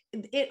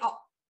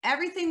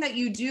everything that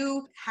you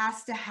do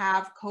has to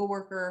have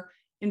coworker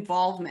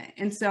involvement.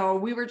 And so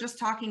we were just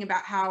talking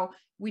about how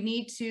we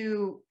need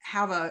to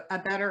have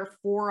a better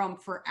forum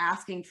for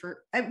asking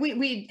for,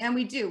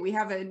 we do. We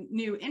have a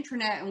new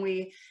intranet, and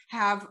we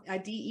have a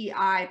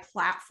DEI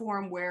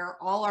platform where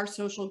all our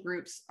social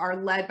groups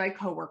are led by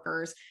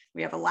coworkers.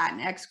 We have a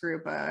Latinx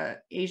group, a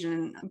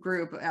Asian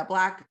group, a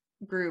Black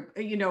group,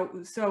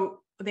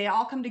 so they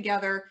all come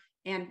together,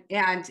 and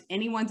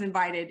anyone's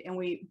invited,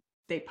 and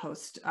they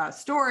post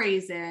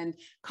stories and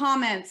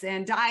comments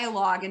and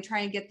dialogue and try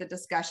and get the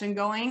discussion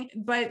going.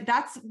 But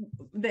that's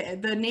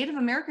the Native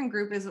American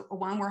group is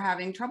one we're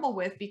having trouble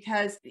with,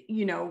 because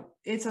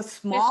it's a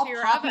small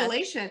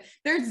population.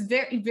 There's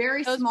very,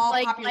 very small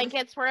population.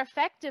 Blankets were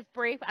effective,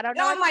 Brief. I don't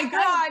know. Oh my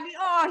God.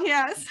 Oh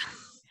yes.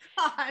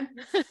 God.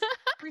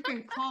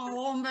 Freaking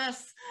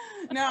Columbus.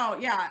 No,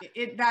 yeah,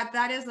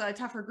 that is a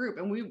tougher group,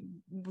 and we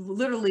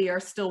literally are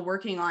still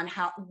working on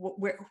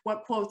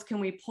what quotes can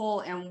we pull,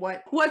 and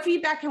what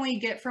feedback can we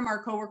get from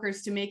our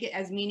coworkers to make it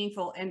as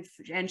meaningful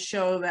and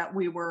show that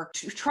we were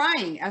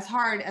trying as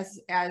hard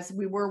as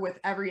we were with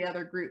every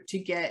other group to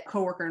get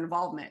coworker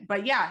involvement.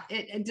 But yeah,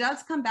 it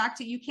does come back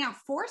to, you can't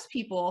force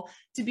people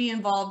to be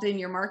involved in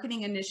your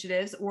marketing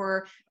initiatives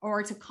or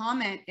to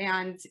comment,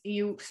 and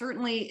you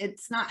certainly,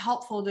 it's not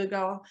helpful to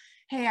go,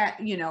 hey,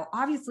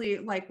 obviously,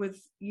 like with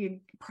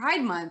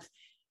Pride Month,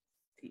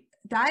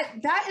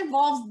 that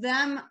involves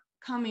them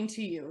coming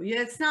to you.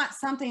 It's not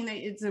something that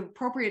it's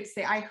appropriate to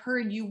say, I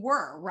heard you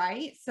were,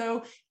 right?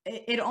 So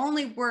it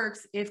only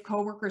works if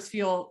coworkers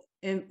feel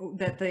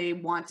that they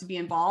want to be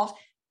involved.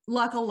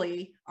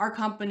 Luckily, our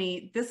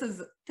company, this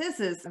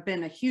has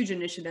been a huge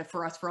initiative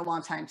for us for a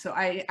long time. So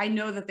I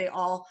know that they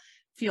all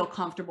feel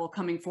comfortable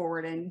coming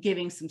forward and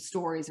giving some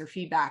stories or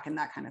feedback and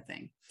that kind of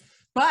thing.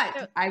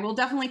 But I will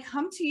definitely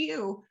come to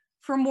you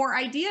for more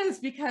ideas,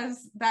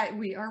 because that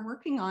we are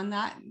working on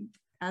that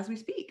as we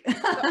speak. So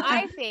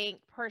I think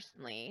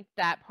personally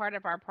that part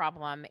of our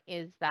problem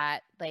is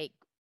that, like,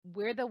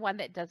 we're the one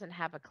that doesn't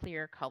have a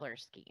clear color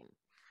scheme.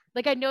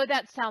 Like, I know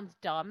that sounds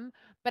dumb,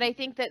 but I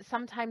think that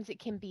sometimes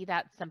it can be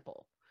that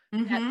simple.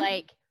 That,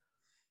 like,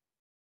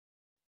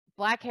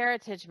 Black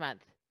Heritage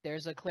Month,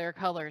 there's a clear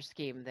color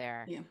scheme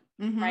there. Yeah.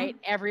 Right?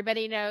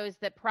 Everybody knows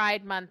that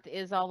Pride Month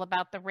is all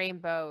about the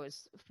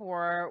rainbows.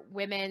 For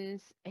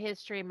Women's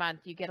History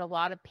Month, you get a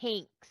lot of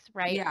pinks,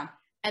 right? Yeah.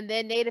 And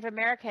then Native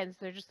Americans,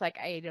 they're just like,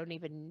 I don't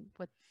even,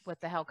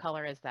 what the hell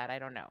color is that? I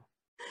don't know.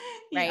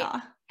 Right? Yeah.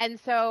 And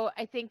so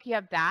I think you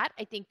have that.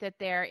 I think that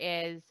there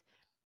is,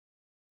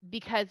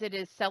 because it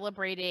is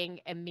celebrating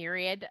a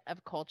myriad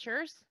of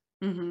cultures.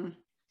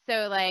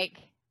 So like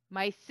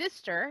my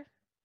sister,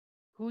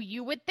 who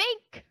you would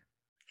think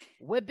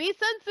would be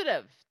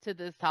sensitive to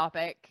this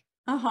topic,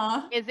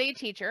 is a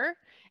teacher.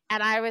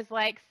 And I was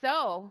like,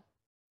 so,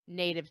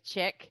 Native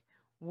chick,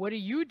 what are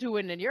you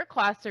doing in your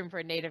classroom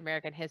for Native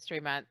American History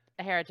Month,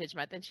 Heritage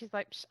Month? And she's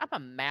like, I'm a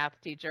math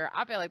teacher.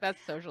 I feel like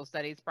that's social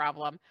studies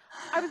problem.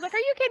 I was like, are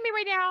you kidding me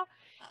right now?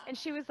 And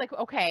she was like,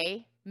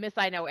 okay, miss,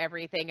 I know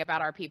everything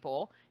about our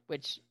people,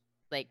 which,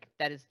 like,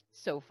 that is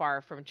so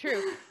far from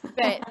true.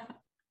 But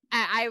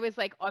I was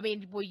like, I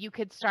mean, well, you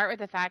could start with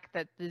the fact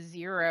that the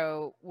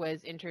 0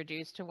 was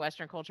introduced to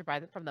Western culture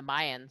from the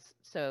Mayans.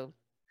 So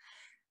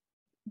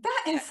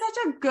that is such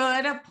a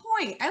good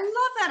point. I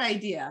love that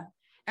idea.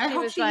 I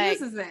hope she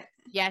uses it.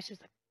 Yeah, she was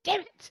like,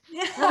 damn it.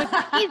 What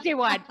was the easy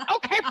one?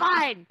 Okay,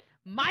 fine.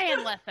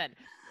 Mayan lesson.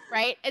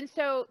 Right. And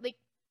so like,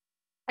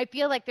 I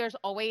feel like there's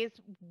always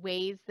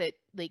ways that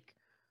like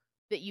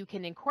that you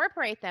can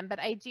incorporate them, but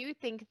I do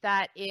think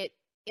that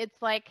it's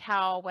like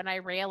how when I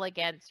rail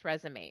against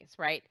resumes,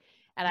 right?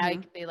 And I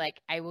could be like,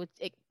 I will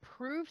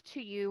prove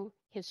to you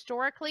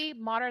historically,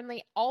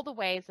 modernly, all the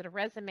ways that a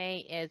resume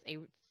is a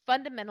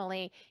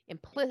fundamentally,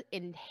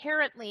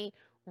 inherently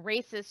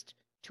racist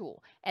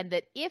tool. And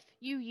that if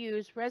you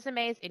use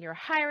resumes in your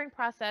hiring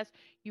process,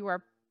 you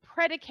are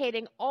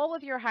predicating all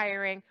of your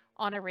hiring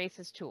on a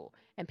racist tool.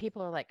 And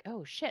people are like,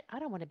 oh shit, I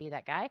don't want to be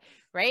that guy.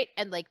 Right.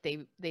 And like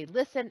they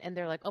listen and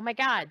they're like, oh my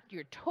God,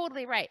 you're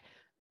totally right.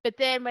 But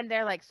then when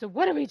they're like, so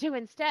what do we do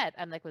instead?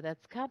 I'm like, well,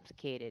 that's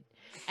complicated.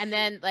 And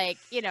then like,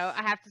 you know,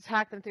 I have to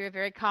talk them through a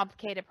very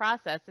complicated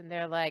process. And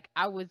they're like,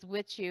 I was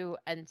with you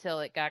until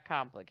it got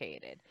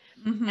complicated.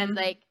 And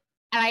like,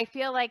 and I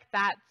feel like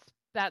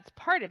that's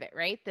part of it,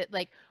 right? That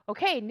like,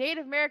 okay,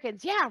 Native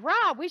Americans, yeah,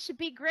 rah, we should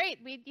be great.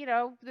 We, you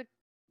know,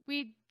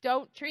 we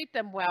don't treat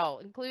them well,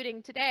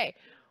 including today.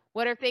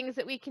 What are things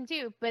that we can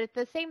do? But at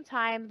the same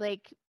time,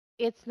 like,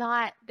 there's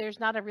not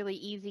a really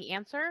easy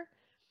answer.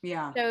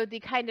 Yeah. So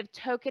the kind of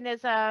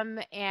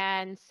tokenism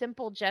and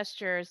simple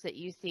gestures that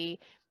you see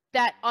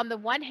that on the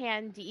one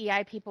hand,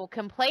 DEI people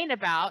complain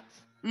about,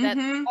 that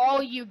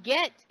all you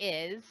get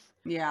is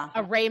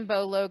a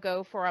rainbow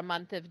logo for a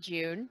month of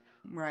June,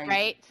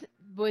 right?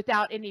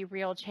 Without any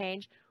real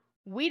change.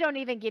 We don't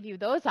even give you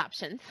those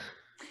options.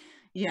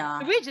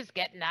 Yeah. We just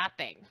get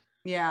nothing.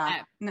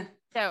 Yeah.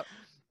 So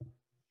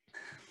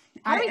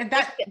how do we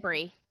fix it,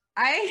 Brie?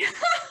 I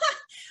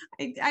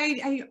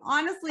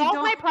honestly solve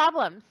don't. My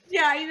problems.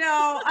 Yeah, I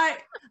know.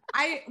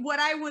 What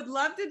I would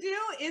love to do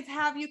is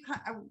have you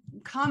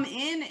come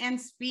in and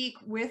speak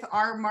with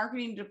our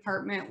marketing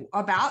department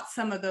about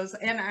some of those,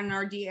 and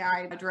our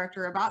DEI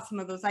director about some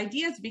of those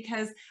ideas,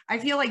 because I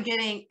feel like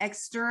getting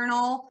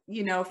external,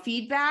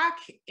 feedback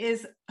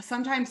is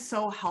sometimes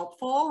so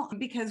helpful,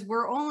 because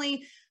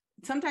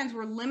sometimes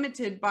we're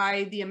limited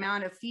by the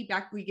amount of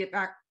feedback we get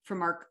back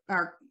from our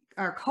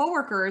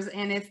coworkers.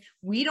 And if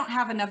we don't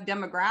have enough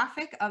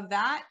demographic of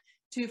that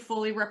to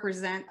fully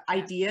represent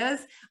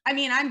ideas, I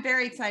mean, I'm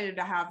very excited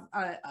to have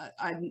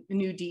a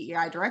new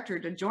DEI director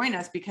to join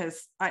us,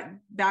 because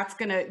that's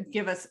going to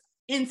give us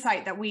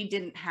insight that we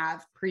didn't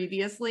have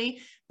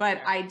previously. But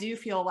I do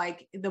feel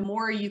like the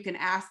more you can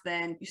ask,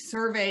 then you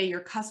survey your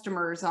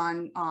customers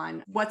on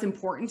what's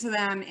important to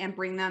them and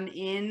bring them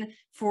in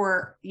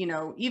for,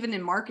 even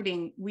in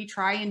marketing, we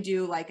try and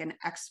do like an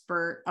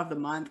expert of the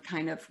month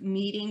kind of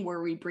meeting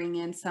where we bring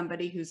in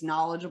somebody who's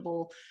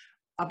knowledgeable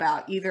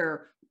about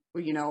either,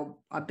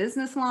 a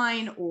business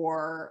line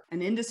or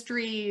an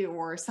industry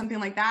or something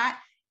like that,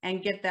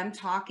 and get them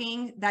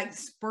talking. That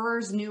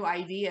spurs new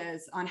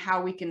ideas on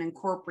how we can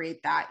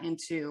incorporate that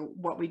into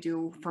what we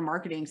do for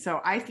marketing. So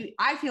I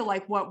feel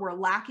like what we're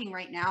lacking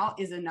right now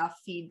is enough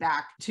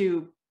feedback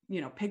to,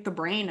 pick the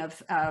brain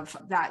of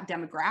that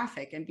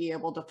demographic and be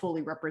able to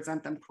fully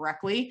represent them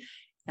correctly.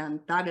 And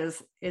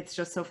it's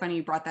just so funny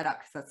you brought that up,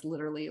 because that's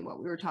literally what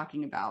we were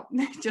talking about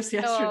just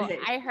yesterday.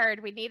 So I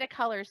heard we need a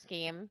color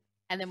scheme,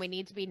 and then we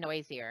need to be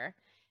noisier.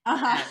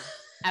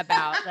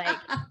 About like,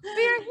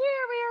 we're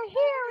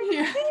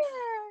here.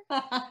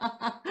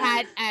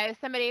 Had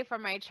somebody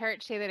from my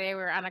church the other day,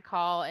 we were on a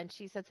call, and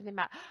she said something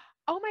about,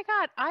 oh my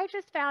God, I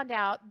just found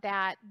out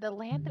that the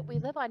land that we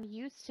live on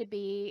used to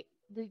be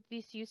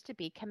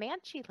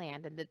Comanche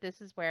land, and that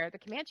this is where the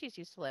Comanches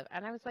used to live.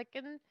 And I was like,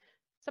 and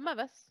some of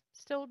us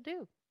still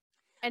do.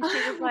 And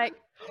she was like,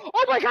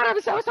 oh my God, I'm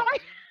so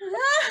sorry.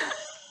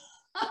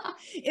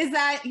 Is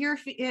that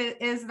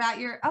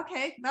your,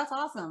 okay, that's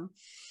awesome.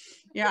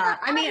 Yeah.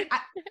 I mean,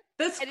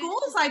 the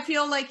schools, I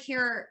feel like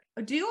here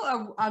do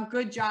a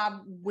good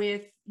job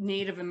with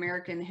Native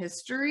American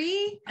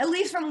history, at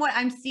least from what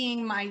I'm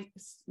seeing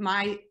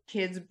my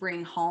kids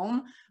bring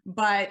home.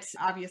 But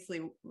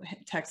obviously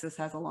Texas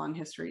has a long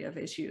history of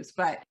issues,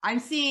 but I'm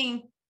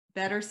seeing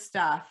better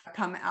stuff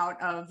come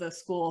out of the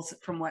schools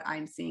from what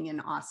I'm seeing in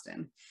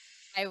Austin.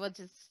 I will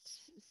just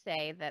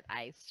say that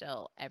I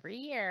still every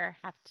year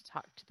have to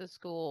talk to the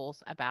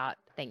schools about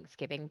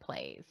Thanksgiving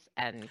plays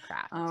and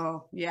crafts.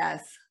 Oh,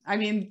 yes. I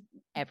mean,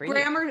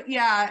 grammar,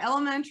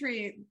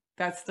 elementary,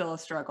 that's still a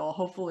struggle.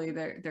 Hopefully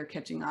they're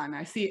catching on.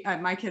 I see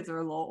my kids are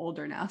a little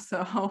older now,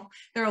 so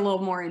they're a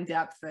little more in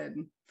depth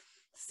and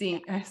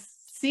seeing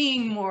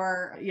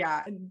more,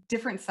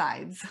 different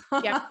sides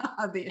of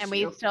the issue. And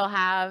we still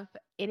have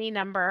any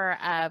number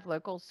of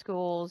local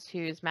schools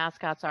whose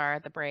mascots are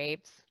the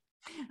Braves.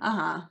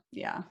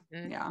 Yeah.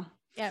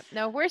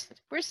 No,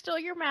 we're still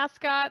your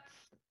mascots.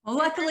 Well,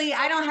 luckily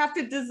I don't have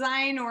to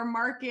design or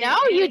market. No,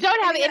 you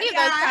don't have any of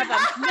those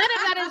problems. None of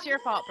that is your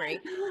fault, Brie.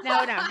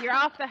 No, you're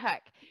off the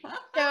hook.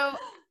 So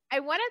I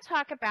want to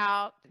talk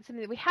about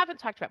something that we haven't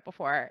talked about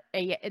before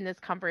in this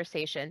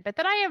conversation, but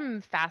that I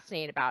am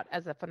fascinated about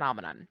as a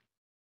phenomenon.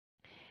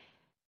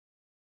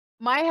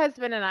 My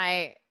husband and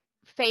I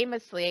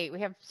famously,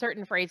 we have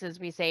certain phrases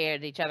we say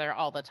at each other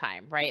all the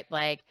time, right?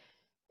 Like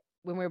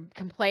when we're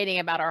complaining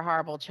about our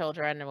horrible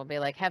children, and we'll be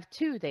like, have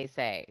two, they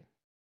say.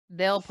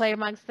 They'll play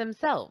amongst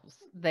themselves,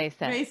 they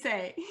They say,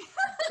 say.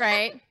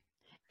 right?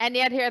 And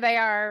yet here they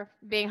are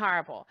being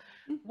horrible.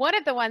 One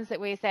of the ones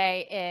that we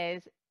say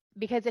is,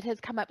 because it has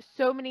come up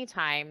so many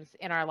times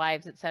in our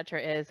lives,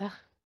 etc., is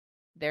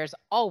there's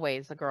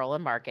always a girl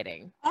in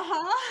marketing.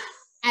 Uh-huh.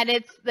 And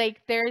it's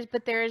like there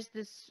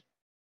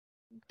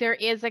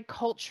is a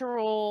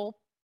cultural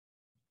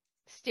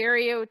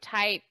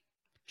stereotype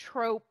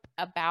trope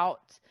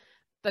about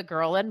the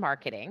girl in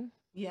marketing,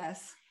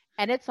 Yes.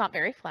 and it's not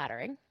very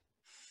flattering.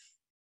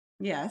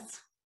 Yes.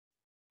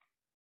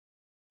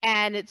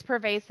 And it's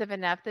pervasive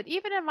enough that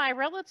even in my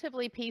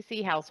relatively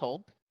PC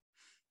household,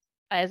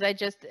 as I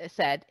just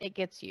said, it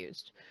gets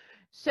used.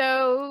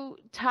 So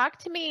talk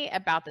to me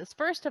about this.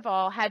 First of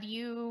all, have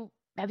you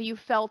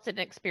felt and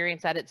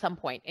experienced that at some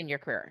point in your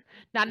career?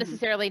 Not Mhm.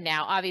 necessarily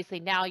now. Obviously,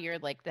 now you're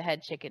like the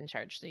head chick in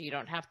charge, so you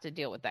don't have to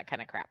deal with that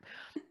kind of crap.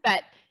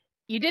 But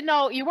you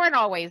weren't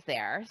always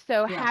there.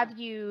 So Yeah. have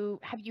you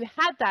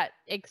had that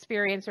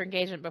experience or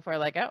engagement before?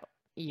 Like, oh,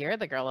 you're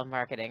the girl in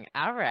marketing.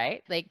 All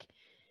right. Like,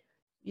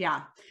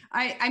 Yeah.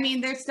 I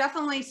mean, there's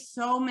definitely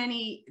so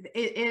many,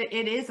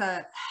 it is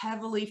a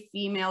heavily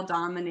female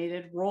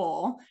dominated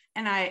role.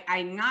 And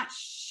I'm not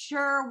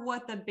sure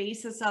what the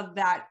basis of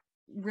that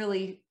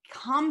really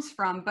comes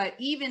from, but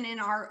even in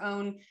our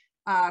own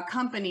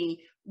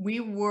company, we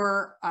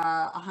were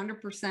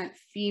 100%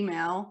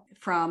 female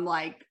from,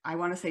 like, I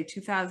want to say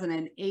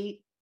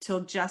 2008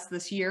 till just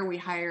this year. We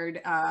hired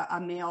a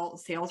male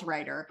sales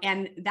writer,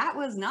 and that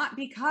was not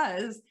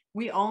because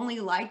we only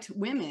liked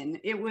women.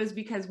 It was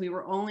because we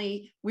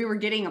were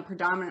getting a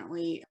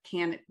predominantly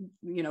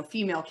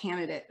female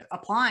candidate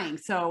applying.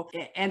 So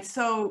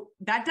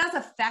that does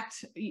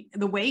affect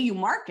the way you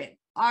market.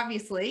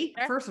 Obviously,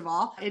 sure. First of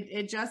all,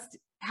 it just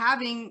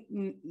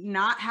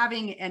not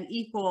having an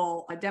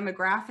equal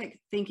demographic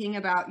thinking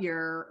about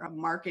your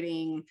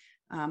marketing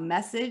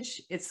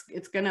message,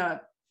 it's going to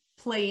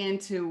play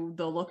into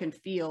the look and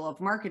feel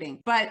of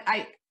marketing. But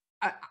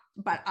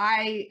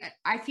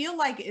I feel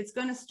like it's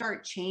going to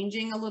start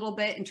changing a little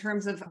bit in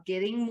terms of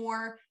getting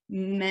more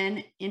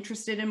men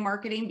interested in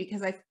marketing,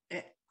 because tech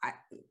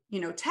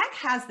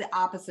has the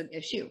opposite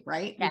issue,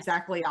 right? Yes.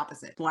 Exactly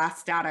opposite. Last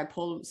stat I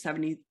pulled,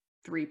 73%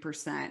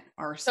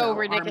 or so. So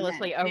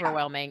ridiculously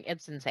overwhelming. Yeah.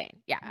 It's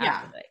insane. Yeah,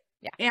 absolutely.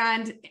 Yeah.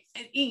 And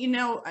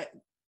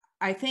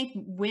I think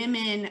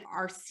women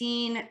are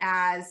seen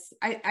as,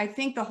 I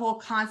think the whole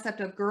concept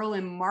of girl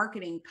in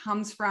marketing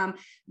comes from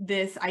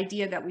this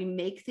idea that we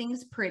make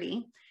things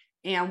pretty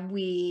and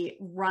we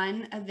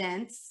run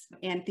events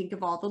and think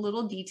of all the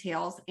little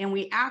details, and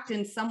we act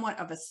in somewhat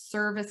of a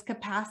service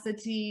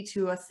capacity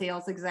to a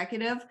sales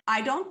executive.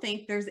 I don't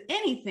think there's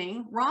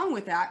anything wrong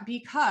with that,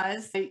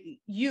 because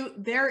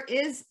there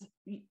is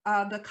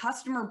the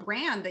customer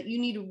brand that you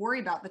need to worry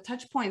about, the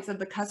touch points of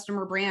the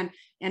customer brand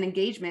and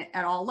engagement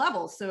at all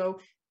levels. So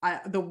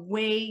the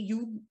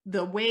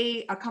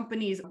way a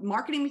company's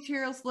marketing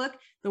materials look,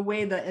 the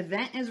way the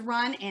event is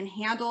run and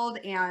handled,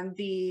 and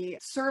the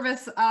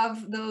service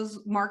of those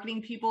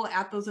marketing people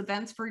at those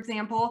events, for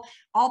example,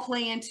 all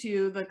play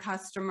into the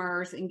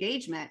customer's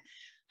engagement.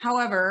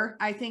 However,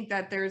 I think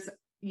that there's,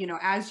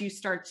 as you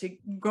start to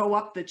go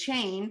up the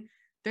chain,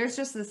 there's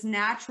just this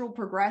natural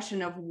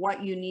progression of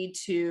what you need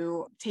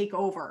to take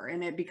over.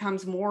 And it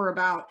becomes more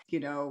about,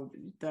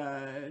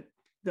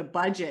 the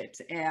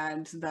budget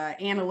and the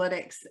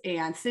analytics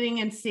and sitting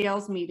in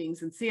sales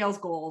meetings and sales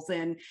goals.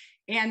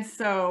 And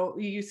so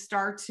you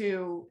start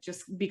to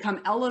just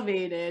become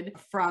elevated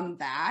from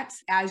that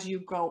as you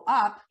go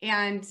up.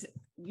 And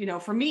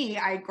for me,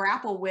 I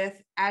grapple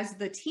with, as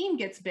the team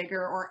gets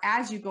bigger or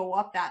as you go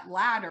up that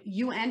ladder,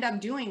 you end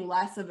up doing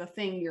less of the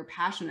thing you're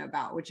passionate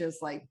about, which is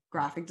like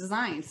graphic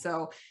design.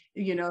 So,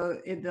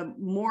 the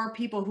more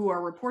people who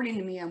are reporting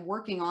to me and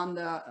working on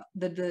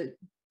the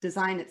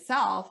design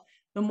itself,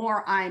 the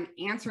more I'm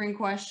answering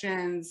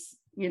questions,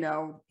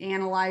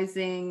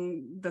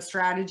 analyzing the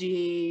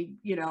strategy,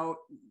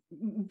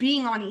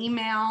 being on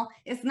email.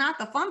 It's not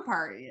the fun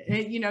part.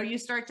 You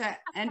start to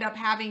end up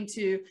having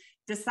to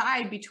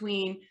decide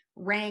between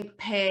rank,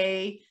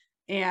 pay,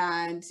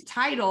 and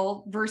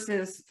title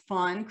versus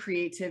fun,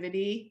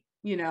 creativity,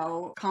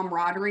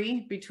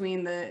 camaraderie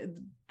between the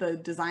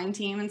design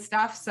team and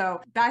stuff. So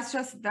that's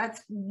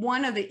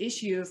one of the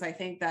issues I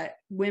think that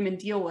women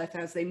deal with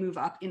as they move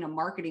up in a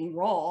marketing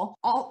role.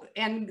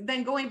 And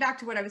then going back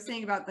to what I was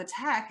saying about the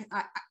tech,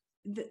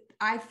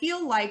 I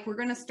feel like we're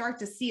going to start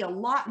to see a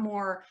lot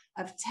more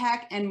of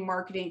tech and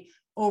marketing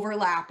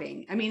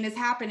overlapping. I mean, it's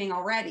happening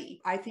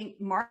already. I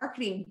think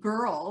marketing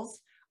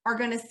girls are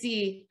going to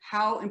see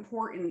how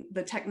important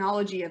the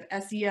technology of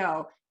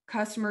SEO,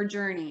 customer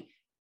journey,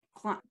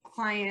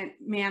 client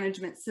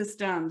management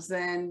systems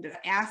and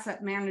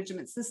asset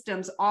management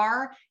systems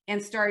are,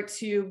 and start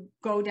to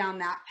go down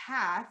that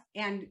path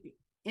and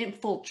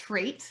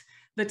infiltrate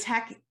the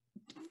tech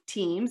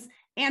teams,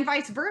 and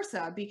vice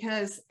versa,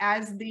 because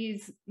as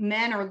these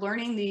men are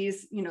learning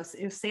these,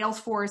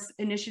 Salesforce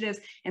initiatives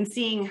and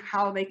seeing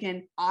how they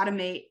can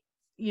automate,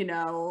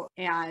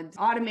 and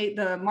automate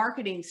the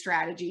marketing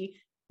strategy,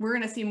 we're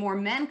going to see more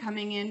men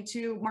coming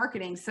into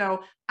marketing.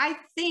 So I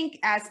think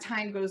as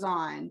time goes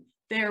on,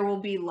 there will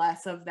be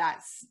less of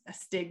that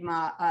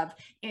stigma of,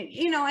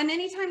 and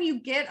anytime you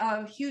get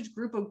a huge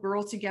group of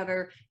girls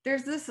together,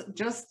 there's this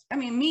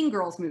Mean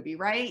Girls movie,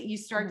 right? You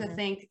start to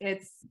think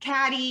it's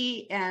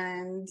catty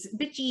and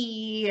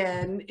bitchy,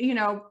 and,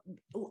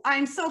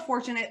 I'm so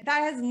fortunate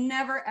that has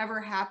never, ever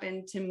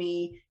happened to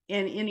me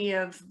in any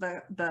of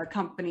the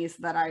companies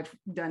that I've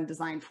done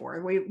design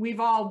for. We've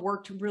all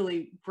worked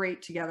really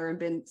great together and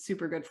been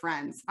super good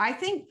friends. I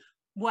think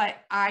what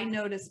I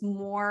notice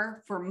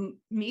more for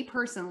me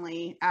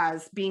personally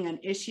as being an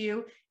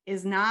issue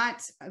is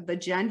not the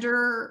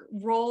gender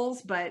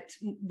roles, but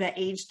the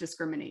age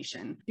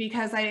discrimination.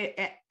 Because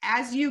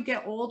as you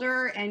get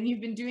older and you've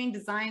been doing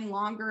design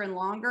longer and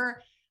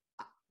longer,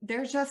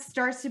 there just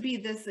starts to be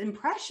this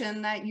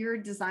impression that your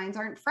designs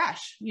aren't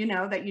fresh,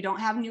 that you don't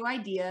have new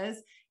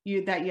ideas,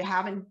 that you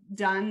haven't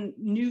done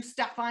new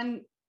stuff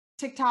on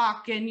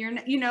TikTok, and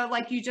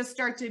you just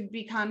start to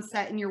become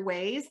set in your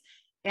ways.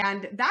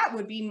 And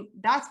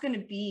that's going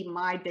to be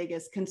my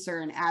biggest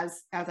concern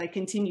as I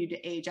continue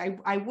to age.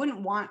 I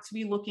wouldn't want to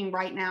be looking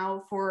right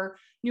now for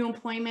new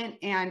employment.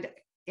 And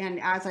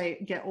as I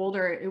get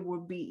older, it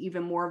would be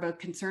even more of a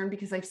concern,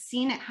 because I've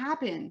seen it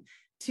happen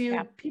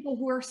to people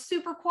who are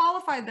super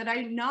qualified that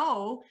I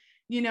know,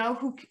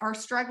 who are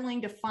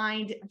struggling to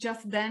find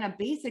just then a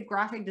basic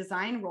graphic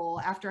design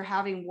role after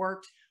having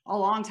worked a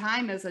long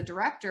time as a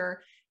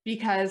director,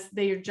 because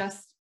they're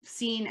just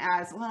seen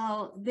as,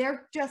 well,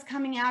 they're just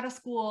coming out of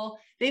school,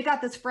 they've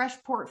got this fresh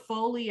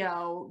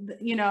portfolio,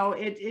 they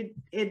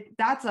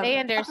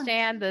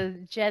understand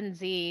the Gen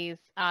Zs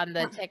on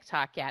the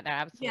TikTok. No,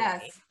 absolutely.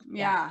 Yes.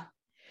 Yeah.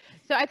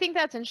 So I think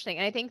that's interesting.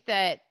 And I think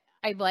that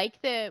I like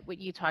what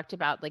you talked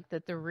about, like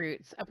that the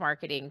roots of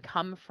marketing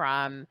come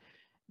from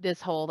this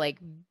whole, like,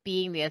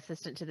 being the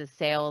assistant to the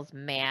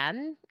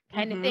salesman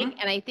kind of thing.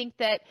 And I think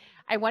that,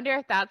 I wonder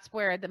if that's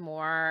where the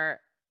more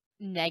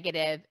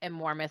negative and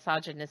more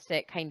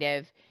misogynistic kind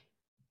of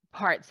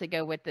parts that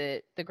go with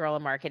the girl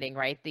in marketing,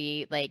 right?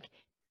 The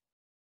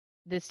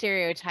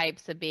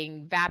stereotypes of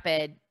being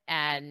vapid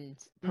and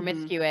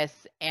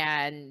promiscuous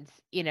and,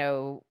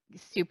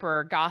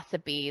 super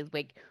gossipy,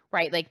 like,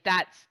 right? Like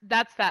that's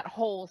that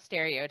whole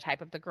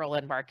stereotype of the girl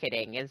in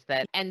marketing is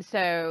that. And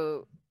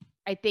so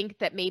I think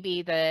that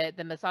maybe the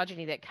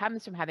misogyny that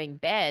comes from having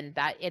been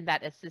that in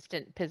that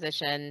assistant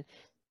position,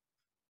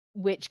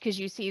 because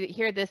you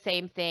hear the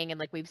same thing, and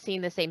like we've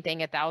seen the same thing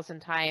 1,000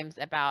 times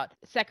about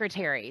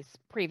secretaries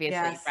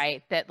previously,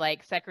 right? That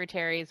like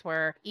secretaries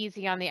were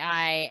easy on the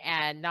eye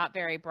and not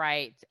very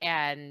bright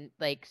and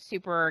like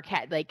super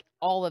like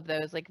all of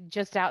those, like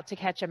just out to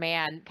catch a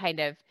man kind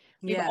of.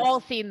 We've all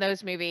seen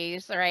those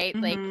movies, right?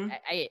 Like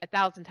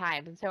 1,000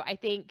 times. And so I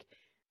think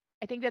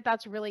that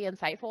that's really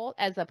insightful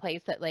as a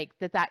place that like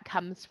that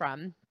comes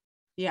from.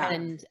 Yeah.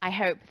 And I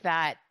hope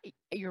that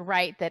you're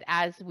right, that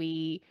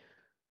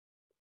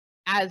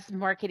as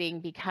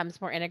marketing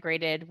becomes more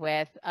integrated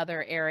with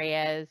other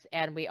areas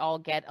and we all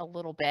get a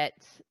little bit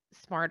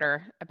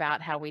smarter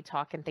about how we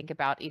talk and think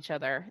about each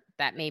other,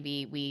 that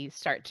maybe we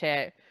start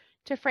to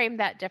frame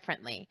that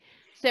differently.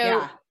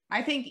 So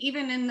I think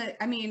even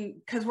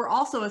because we're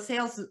also a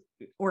sales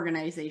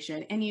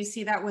organization, and you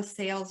see that with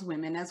sales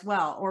women as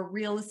well, or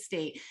real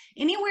estate,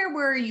 anywhere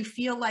where you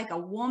feel like a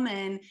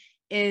woman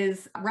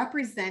is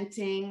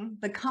representing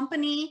the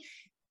company,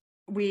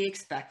 we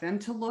expect them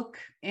to look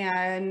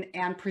and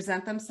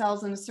present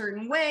themselves in a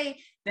certain way.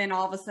 Then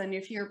all of a sudden,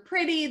 if you're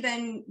pretty,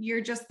 then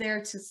you're just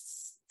there to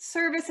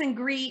service and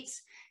greet.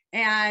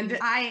 And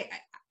I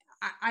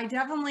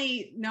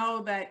definitely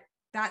know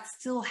that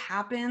still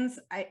happens.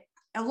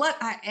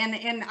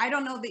 And I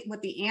don't know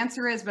what the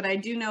answer is, but I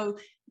do know,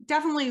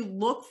 definitely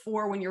look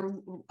for, when you're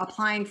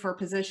applying for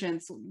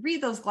positions,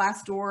 read those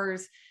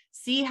Glassdoors,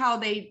 see how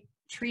they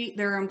treat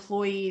their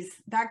employees.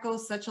 That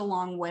goes such a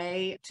long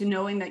way to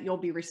knowing that you'll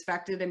be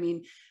respected. I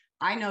mean,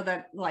 I know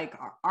that like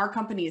our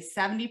company is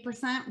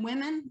 70%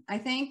 women, I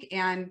think,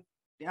 and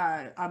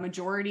a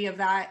majority of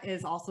that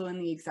is also in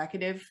the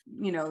executive,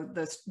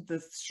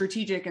 the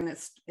strategic and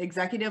the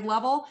executive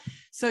level.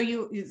 So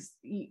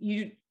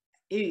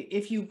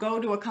if you go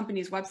to a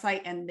company's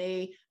website and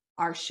they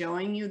are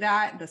showing you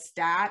that, the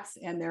stats,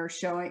 and they're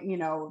showing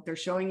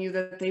you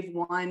that they've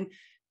won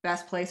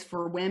Best Place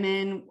for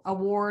Women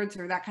awards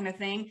or that kind of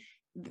thing,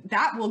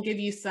 that will give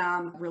you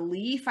some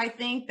relief, I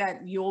think,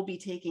 that you'll be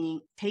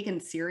taken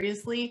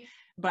seriously.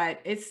 but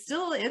it's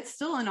still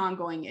an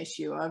ongoing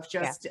issue of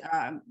just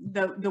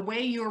the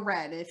way you're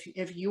read.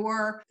 If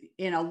you're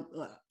in a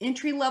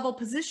entry level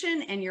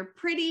position and you're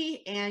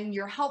pretty and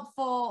you're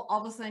helpful,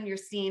 all of a sudden you're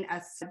seen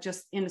as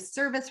just in a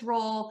service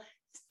role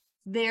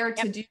there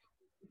to do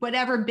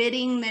whatever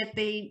bidding that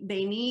they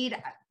need.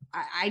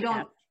 I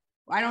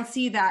don't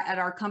see that at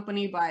our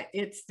company, but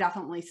it's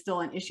definitely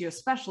still an issue,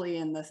 especially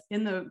in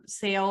the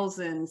sales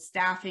and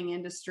staffing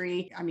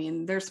industry. I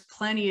mean, there's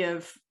plenty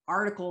of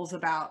articles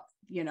about,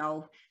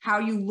 how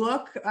you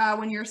look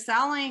when you're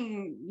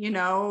selling,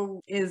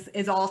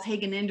 is all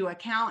taken into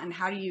account, and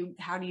how do you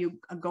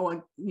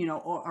go,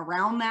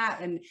 around that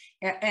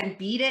and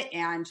beat it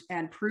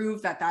and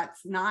prove that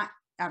that's not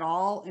at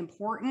all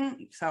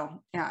important.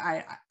 So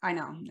yeah, I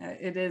know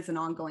it is an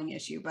ongoing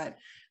issue, but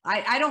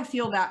I don't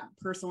feel that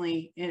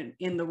personally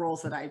in the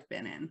roles that I've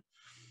been in.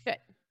 Good.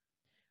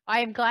 I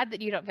am glad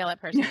that you don't feel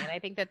it personally. And I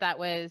think that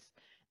was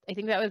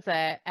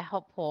a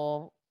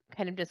helpful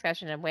kind of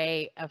discussion and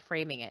way of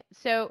framing it.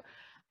 So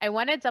I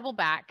want to double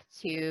back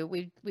to,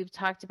 we've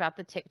talked about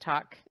the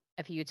TikTok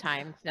a few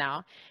times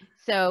now.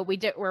 So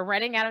we're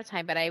running out of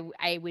time, but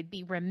I would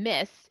be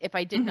remiss if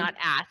I did not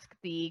ask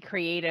the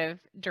creative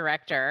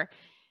director.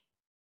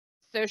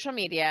 Social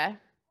media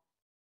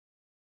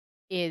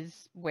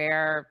is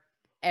where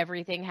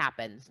everything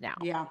happens now.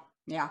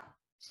 Yeah.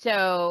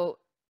 So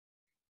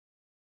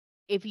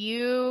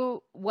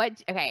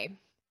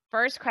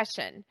first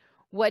question,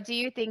 what do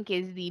you think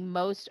is the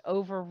most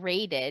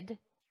overrated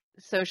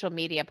social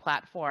media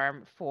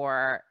platform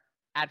for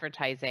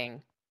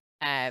advertising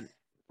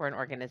for an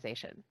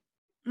organization?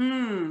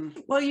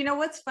 Well,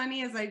 what's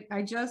funny is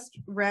I just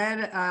read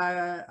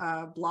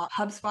a blog.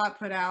 HubSpot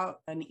put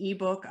out an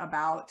ebook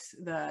about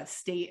the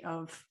state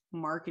of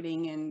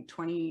marketing in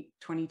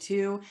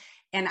 2022.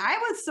 And I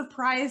was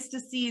surprised to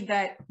see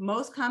that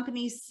most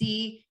companies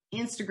see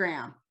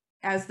Instagram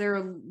as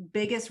their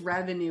biggest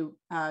revenue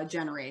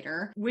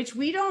generator, which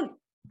we don't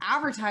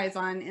advertise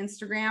on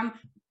Instagram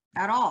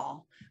at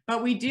all,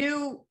 but we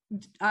do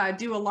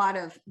do a lot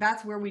of,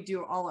 that's where we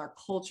do all our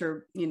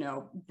culture,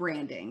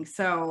 branding.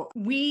 So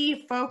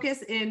we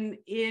focus in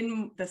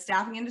the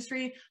staffing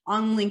industry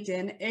on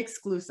LinkedIn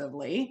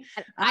exclusively.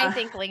 And I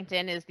think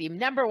LinkedIn is the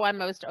number one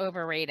most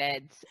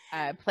overrated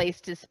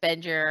place to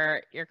spend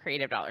your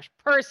creative dollars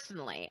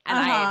personally. And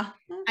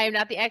I am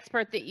not the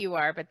expert that you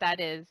are, but that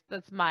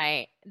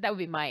would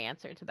be my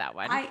answer to that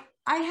one.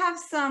 I have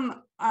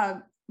some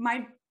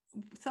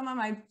of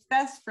my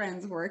best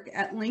friends work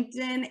at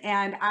LinkedIn,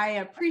 and I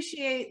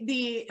appreciate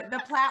the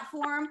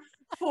platform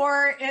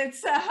for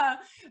its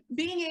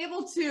being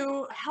able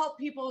to help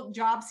people,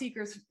 job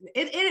seekers.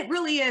 It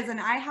really is. And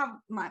I have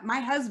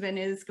my husband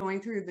is going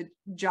through the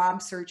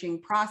job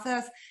searching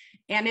process,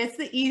 and it's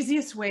the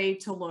easiest way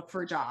to look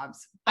for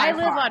jobs. I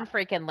live on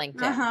freaking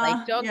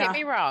LinkedIn. Don't get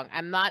me wrong.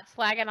 I'm not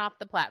slagging off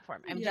the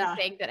platform. I'm just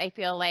saying that I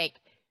feel like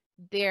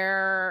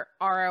their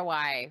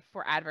ROI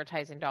for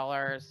advertising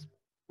dollars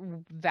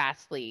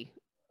vastly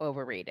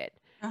overrated.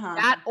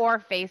 That or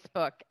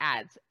Facebook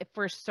ads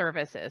for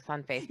services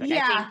on Facebook.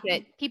 I think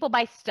that people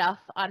buy stuff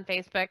on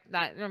Facebook.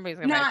 Nobody's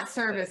gonna buy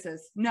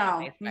services.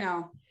 No,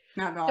 not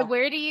at all. So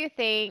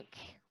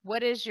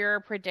what is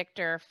your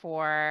predictor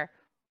for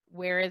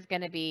where is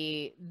going to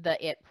be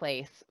the it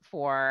place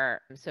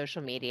for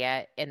social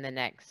media in the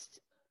next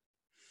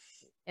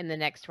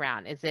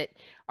round?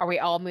 Are we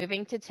all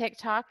moving to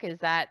TikTok? Is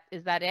that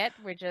it?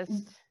 We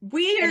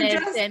are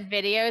just send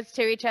videos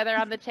to each other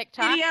on the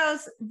TikTok.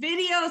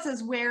 Videos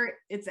is where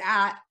it's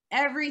at.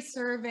 Every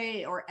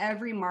survey or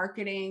every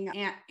marketing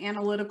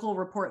analytical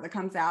report that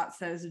comes out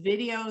says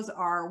videos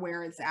are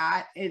where it's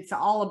at. It's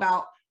all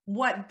about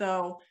what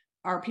though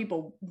are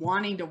people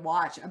wanting to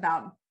watch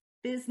about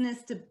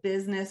business to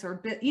business,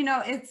 or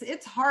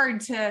it's hard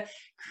to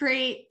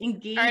create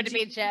engaging. Hard to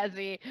be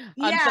jazzy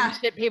on some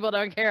shit people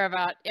don't care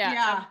about.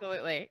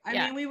 Absolutely.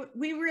 I mean,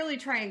 we really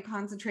try and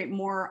concentrate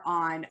more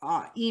on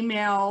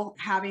email,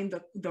 having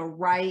the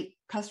right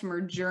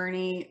customer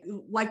journey,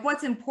 like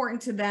what's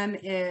important to them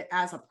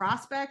as a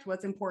prospect,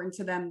 what's important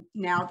to them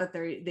now that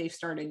they've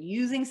started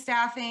using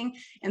staffing,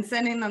 and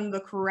sending them the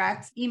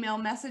correct email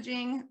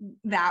messaging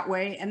that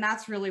way. And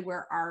that's really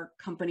where our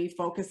company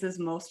focuses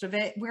most of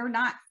it. We're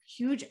not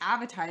huge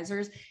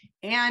advertisers,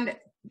 and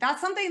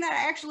that's something that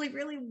I actually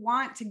really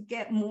want to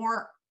get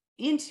more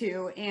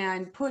into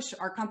and push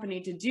our company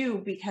to do,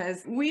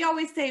 because we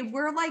always say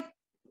we're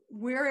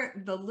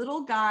the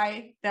little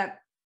guy that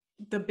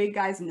the big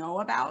guys know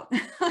about.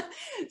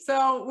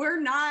 So we're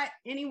not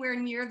anywhere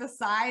near the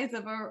size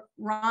of a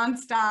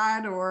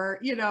Randstad or,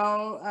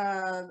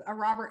 a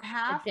Robert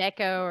Half. A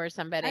Deco or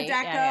somebody.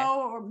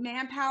 Or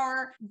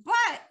Manpower.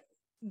 But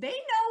they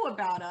know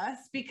about us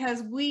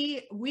because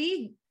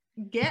we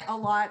get a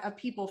lot of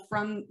people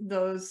from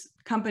those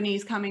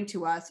companies coming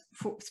to us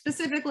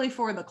specifically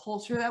for the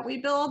culture that we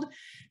build.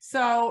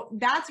 So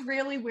that's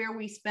really where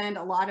we spend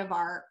a lot of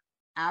our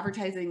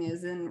advertising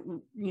is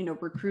in,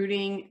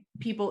 recruiting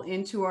people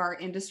into our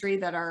industry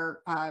that are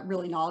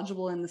really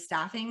knowledgeable in the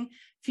staffing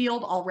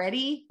field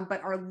already,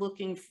 but are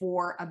looking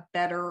for a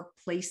better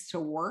place to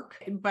work.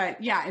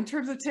 But yeah, in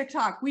terms of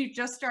TikTok, we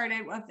just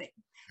started with it.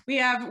 We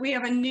have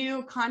a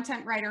new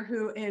content writer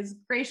who is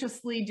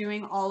graciously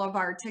doing all of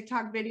our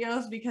TikTok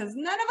videos because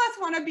none of us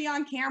want to be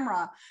on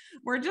camera.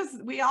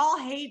 We all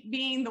hate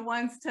being the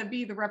ones to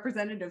be the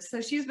representatives.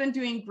 So she's been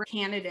doing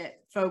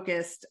candidate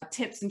focused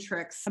tips and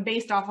tricks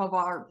based off of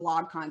our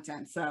blog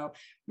content. So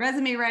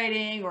resume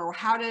writing or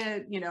how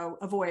to,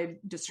 avoid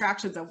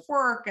distractions at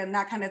work and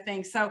that kind of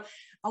thing. So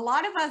a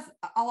lot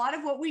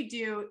of what we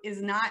do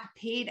is not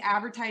paid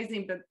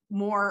advertising, but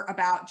more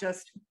about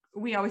just,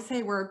 we always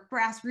say we're a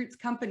grassroots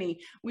company.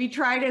 We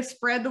try to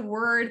spread the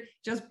word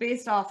just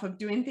based off of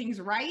doing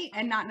things right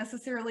and not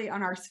necessarily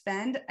on our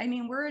spend. I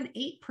mean, we're an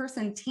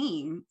 8-person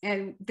team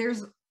and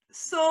there's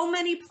so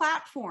many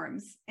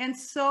platforms and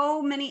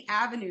so many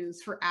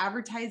avenues for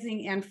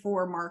advertising and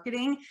for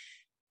marketing.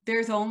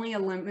 There's only a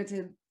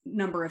limited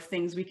number of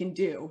things we can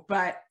do,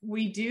 but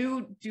we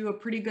do a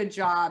pretty good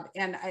job.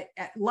 And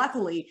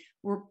luckily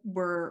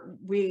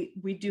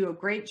we do a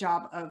great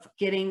job of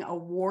getting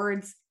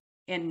awards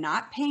and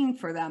not paying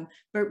for them,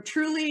 but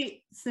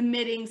truly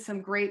submitting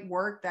some great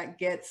work that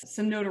gets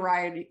some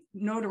notoriety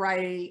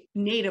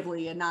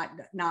natively and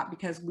not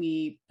because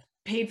we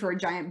paid for a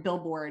giant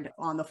billboard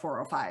on the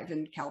 405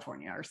 in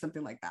California or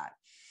something like that.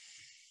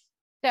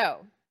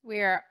 So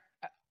we're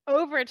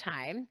over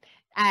time.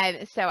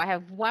 So I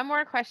have one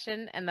more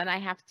question and then I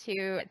have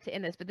to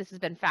end this, but this has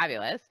been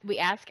fabulous. We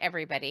ask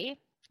everybody.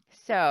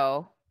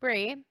 So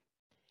Bree,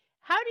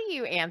 how do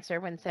you answer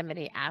when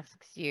somebody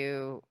asks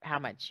you how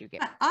much you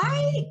get?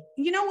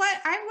 You know what?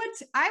 I would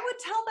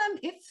tell them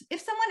if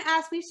someone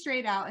asked me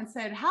straight out and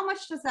said, how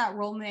much does that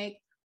role make?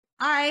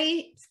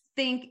 I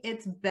think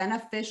it's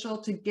beneficial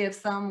to give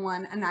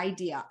someone an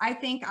idea. I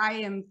think I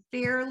am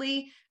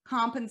fairly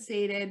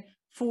compensated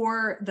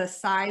for the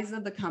size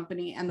of the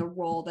company and the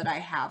role that I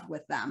have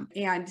with them.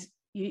 And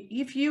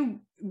if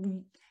you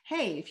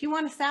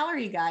want a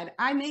salary guide,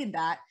 I made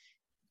that.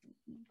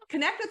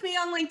 Connect with me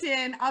on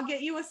LinkedIn. I'll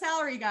get you a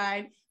salary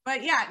guide.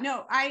 But yeah,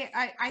 no,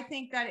 I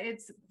think that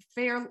it's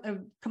fair,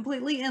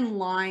 completely in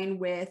line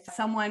with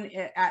someone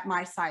at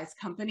my size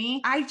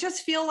company. I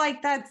just feel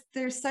like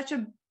there's such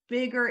a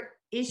bigger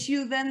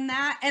issue than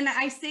that. And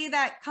I say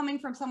that coming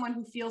from someone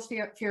who feels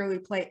fairly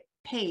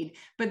paid.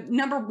 But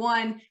number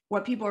one,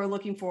 what people are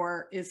looking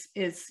for is,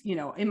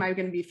 am I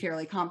going to be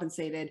fairly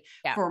compensated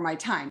for my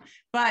time?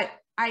 But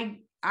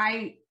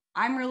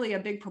I'm really a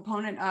big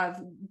proponent of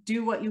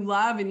do what you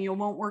love and you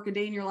won't work a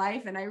day in your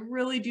life. And I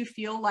really do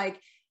feel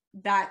like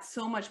that's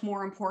so much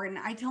more important.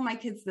 I tell my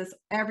kids this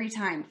every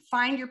time,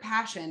 find your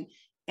passion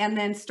and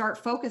then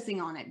start focusing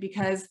on it,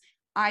 because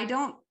I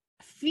don't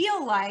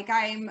feel like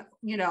I'm,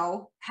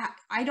 of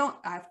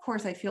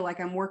course I feel like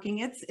I'm working.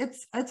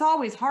 It's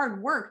always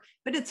hard work,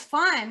 but it's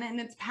fun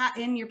and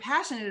and you're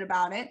passionate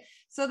about it.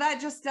 So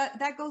that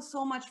goes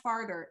so much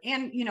farther.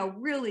 And,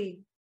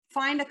 really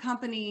find a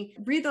company,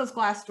 read those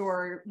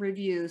Glassdoor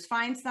reviews,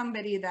 find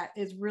somebody that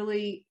is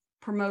really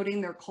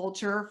promoting their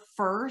culture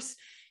first,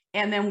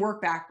 and then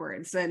work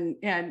backwards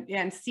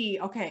and see,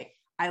 okay,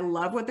 I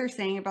love what they're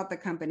saying about the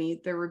company.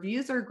 The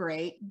reviews are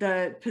great.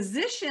 The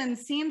position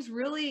seems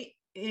really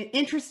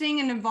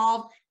interesting and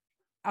involved.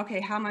 Okay,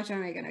 how much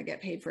am I going to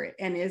get paid for it?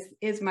 And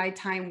is my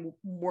time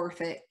worth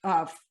it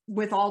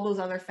with all those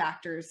other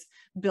factors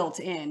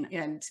built in?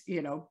 And,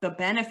 the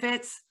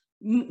benefits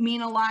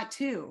mean a lot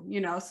too,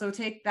 so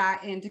take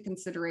that into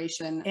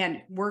consideration.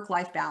 And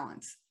work-life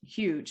balance,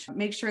 huge.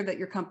 Make sure that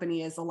your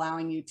company is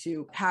allowing you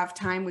to have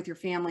time with your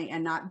family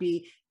and not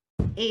be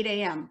 8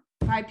 a.m.,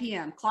 5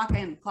 p.m., clock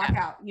in, clock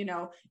out.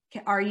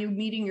 Are you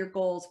meeting your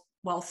goals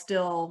while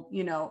still,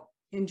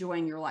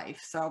 enjoying your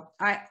life? So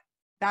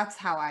that's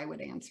how I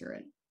would answer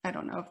it. I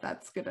don't know if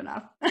that's good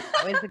enough.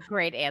 That was a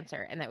great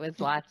answer. And that was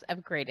lots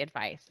of great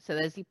advice. So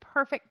there's the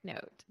perfect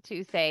note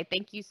to say,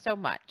 thank you so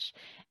much.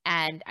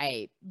 And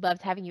I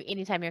loved having you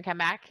anytime you come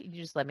back.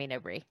 You just let me know,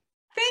 Bree.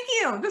 Thank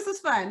you. This was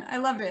fun. I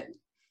loved it.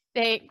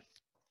 Thanks.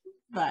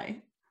 Bye.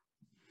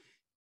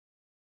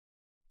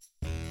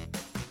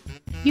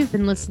 You've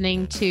been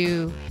listening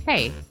to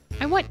Hey,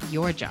 I Want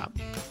Your Job.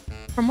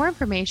 For more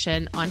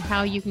information on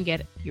how you can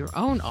get your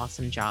own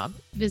awesome job,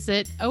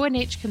 visit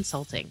ONH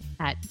Consulting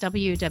at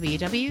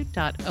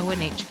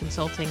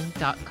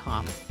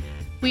www.onhconsulting.com.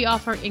 We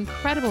offer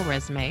incredible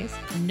resumes,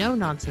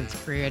 no-nonsense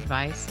career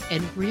advice,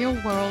 and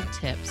real-world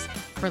tips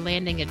for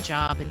landing a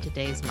job in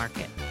today's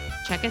market.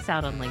 Check us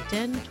out on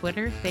LinkedIn,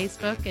 Twitter,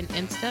 Facebook, and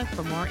Insta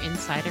for more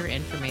insider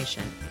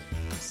information.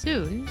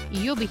 Soon,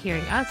 you'll be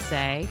hearing us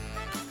say,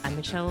 I'm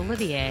Michelle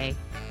Olivier,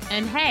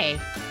 and hey,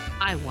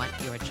 I want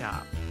your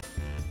job.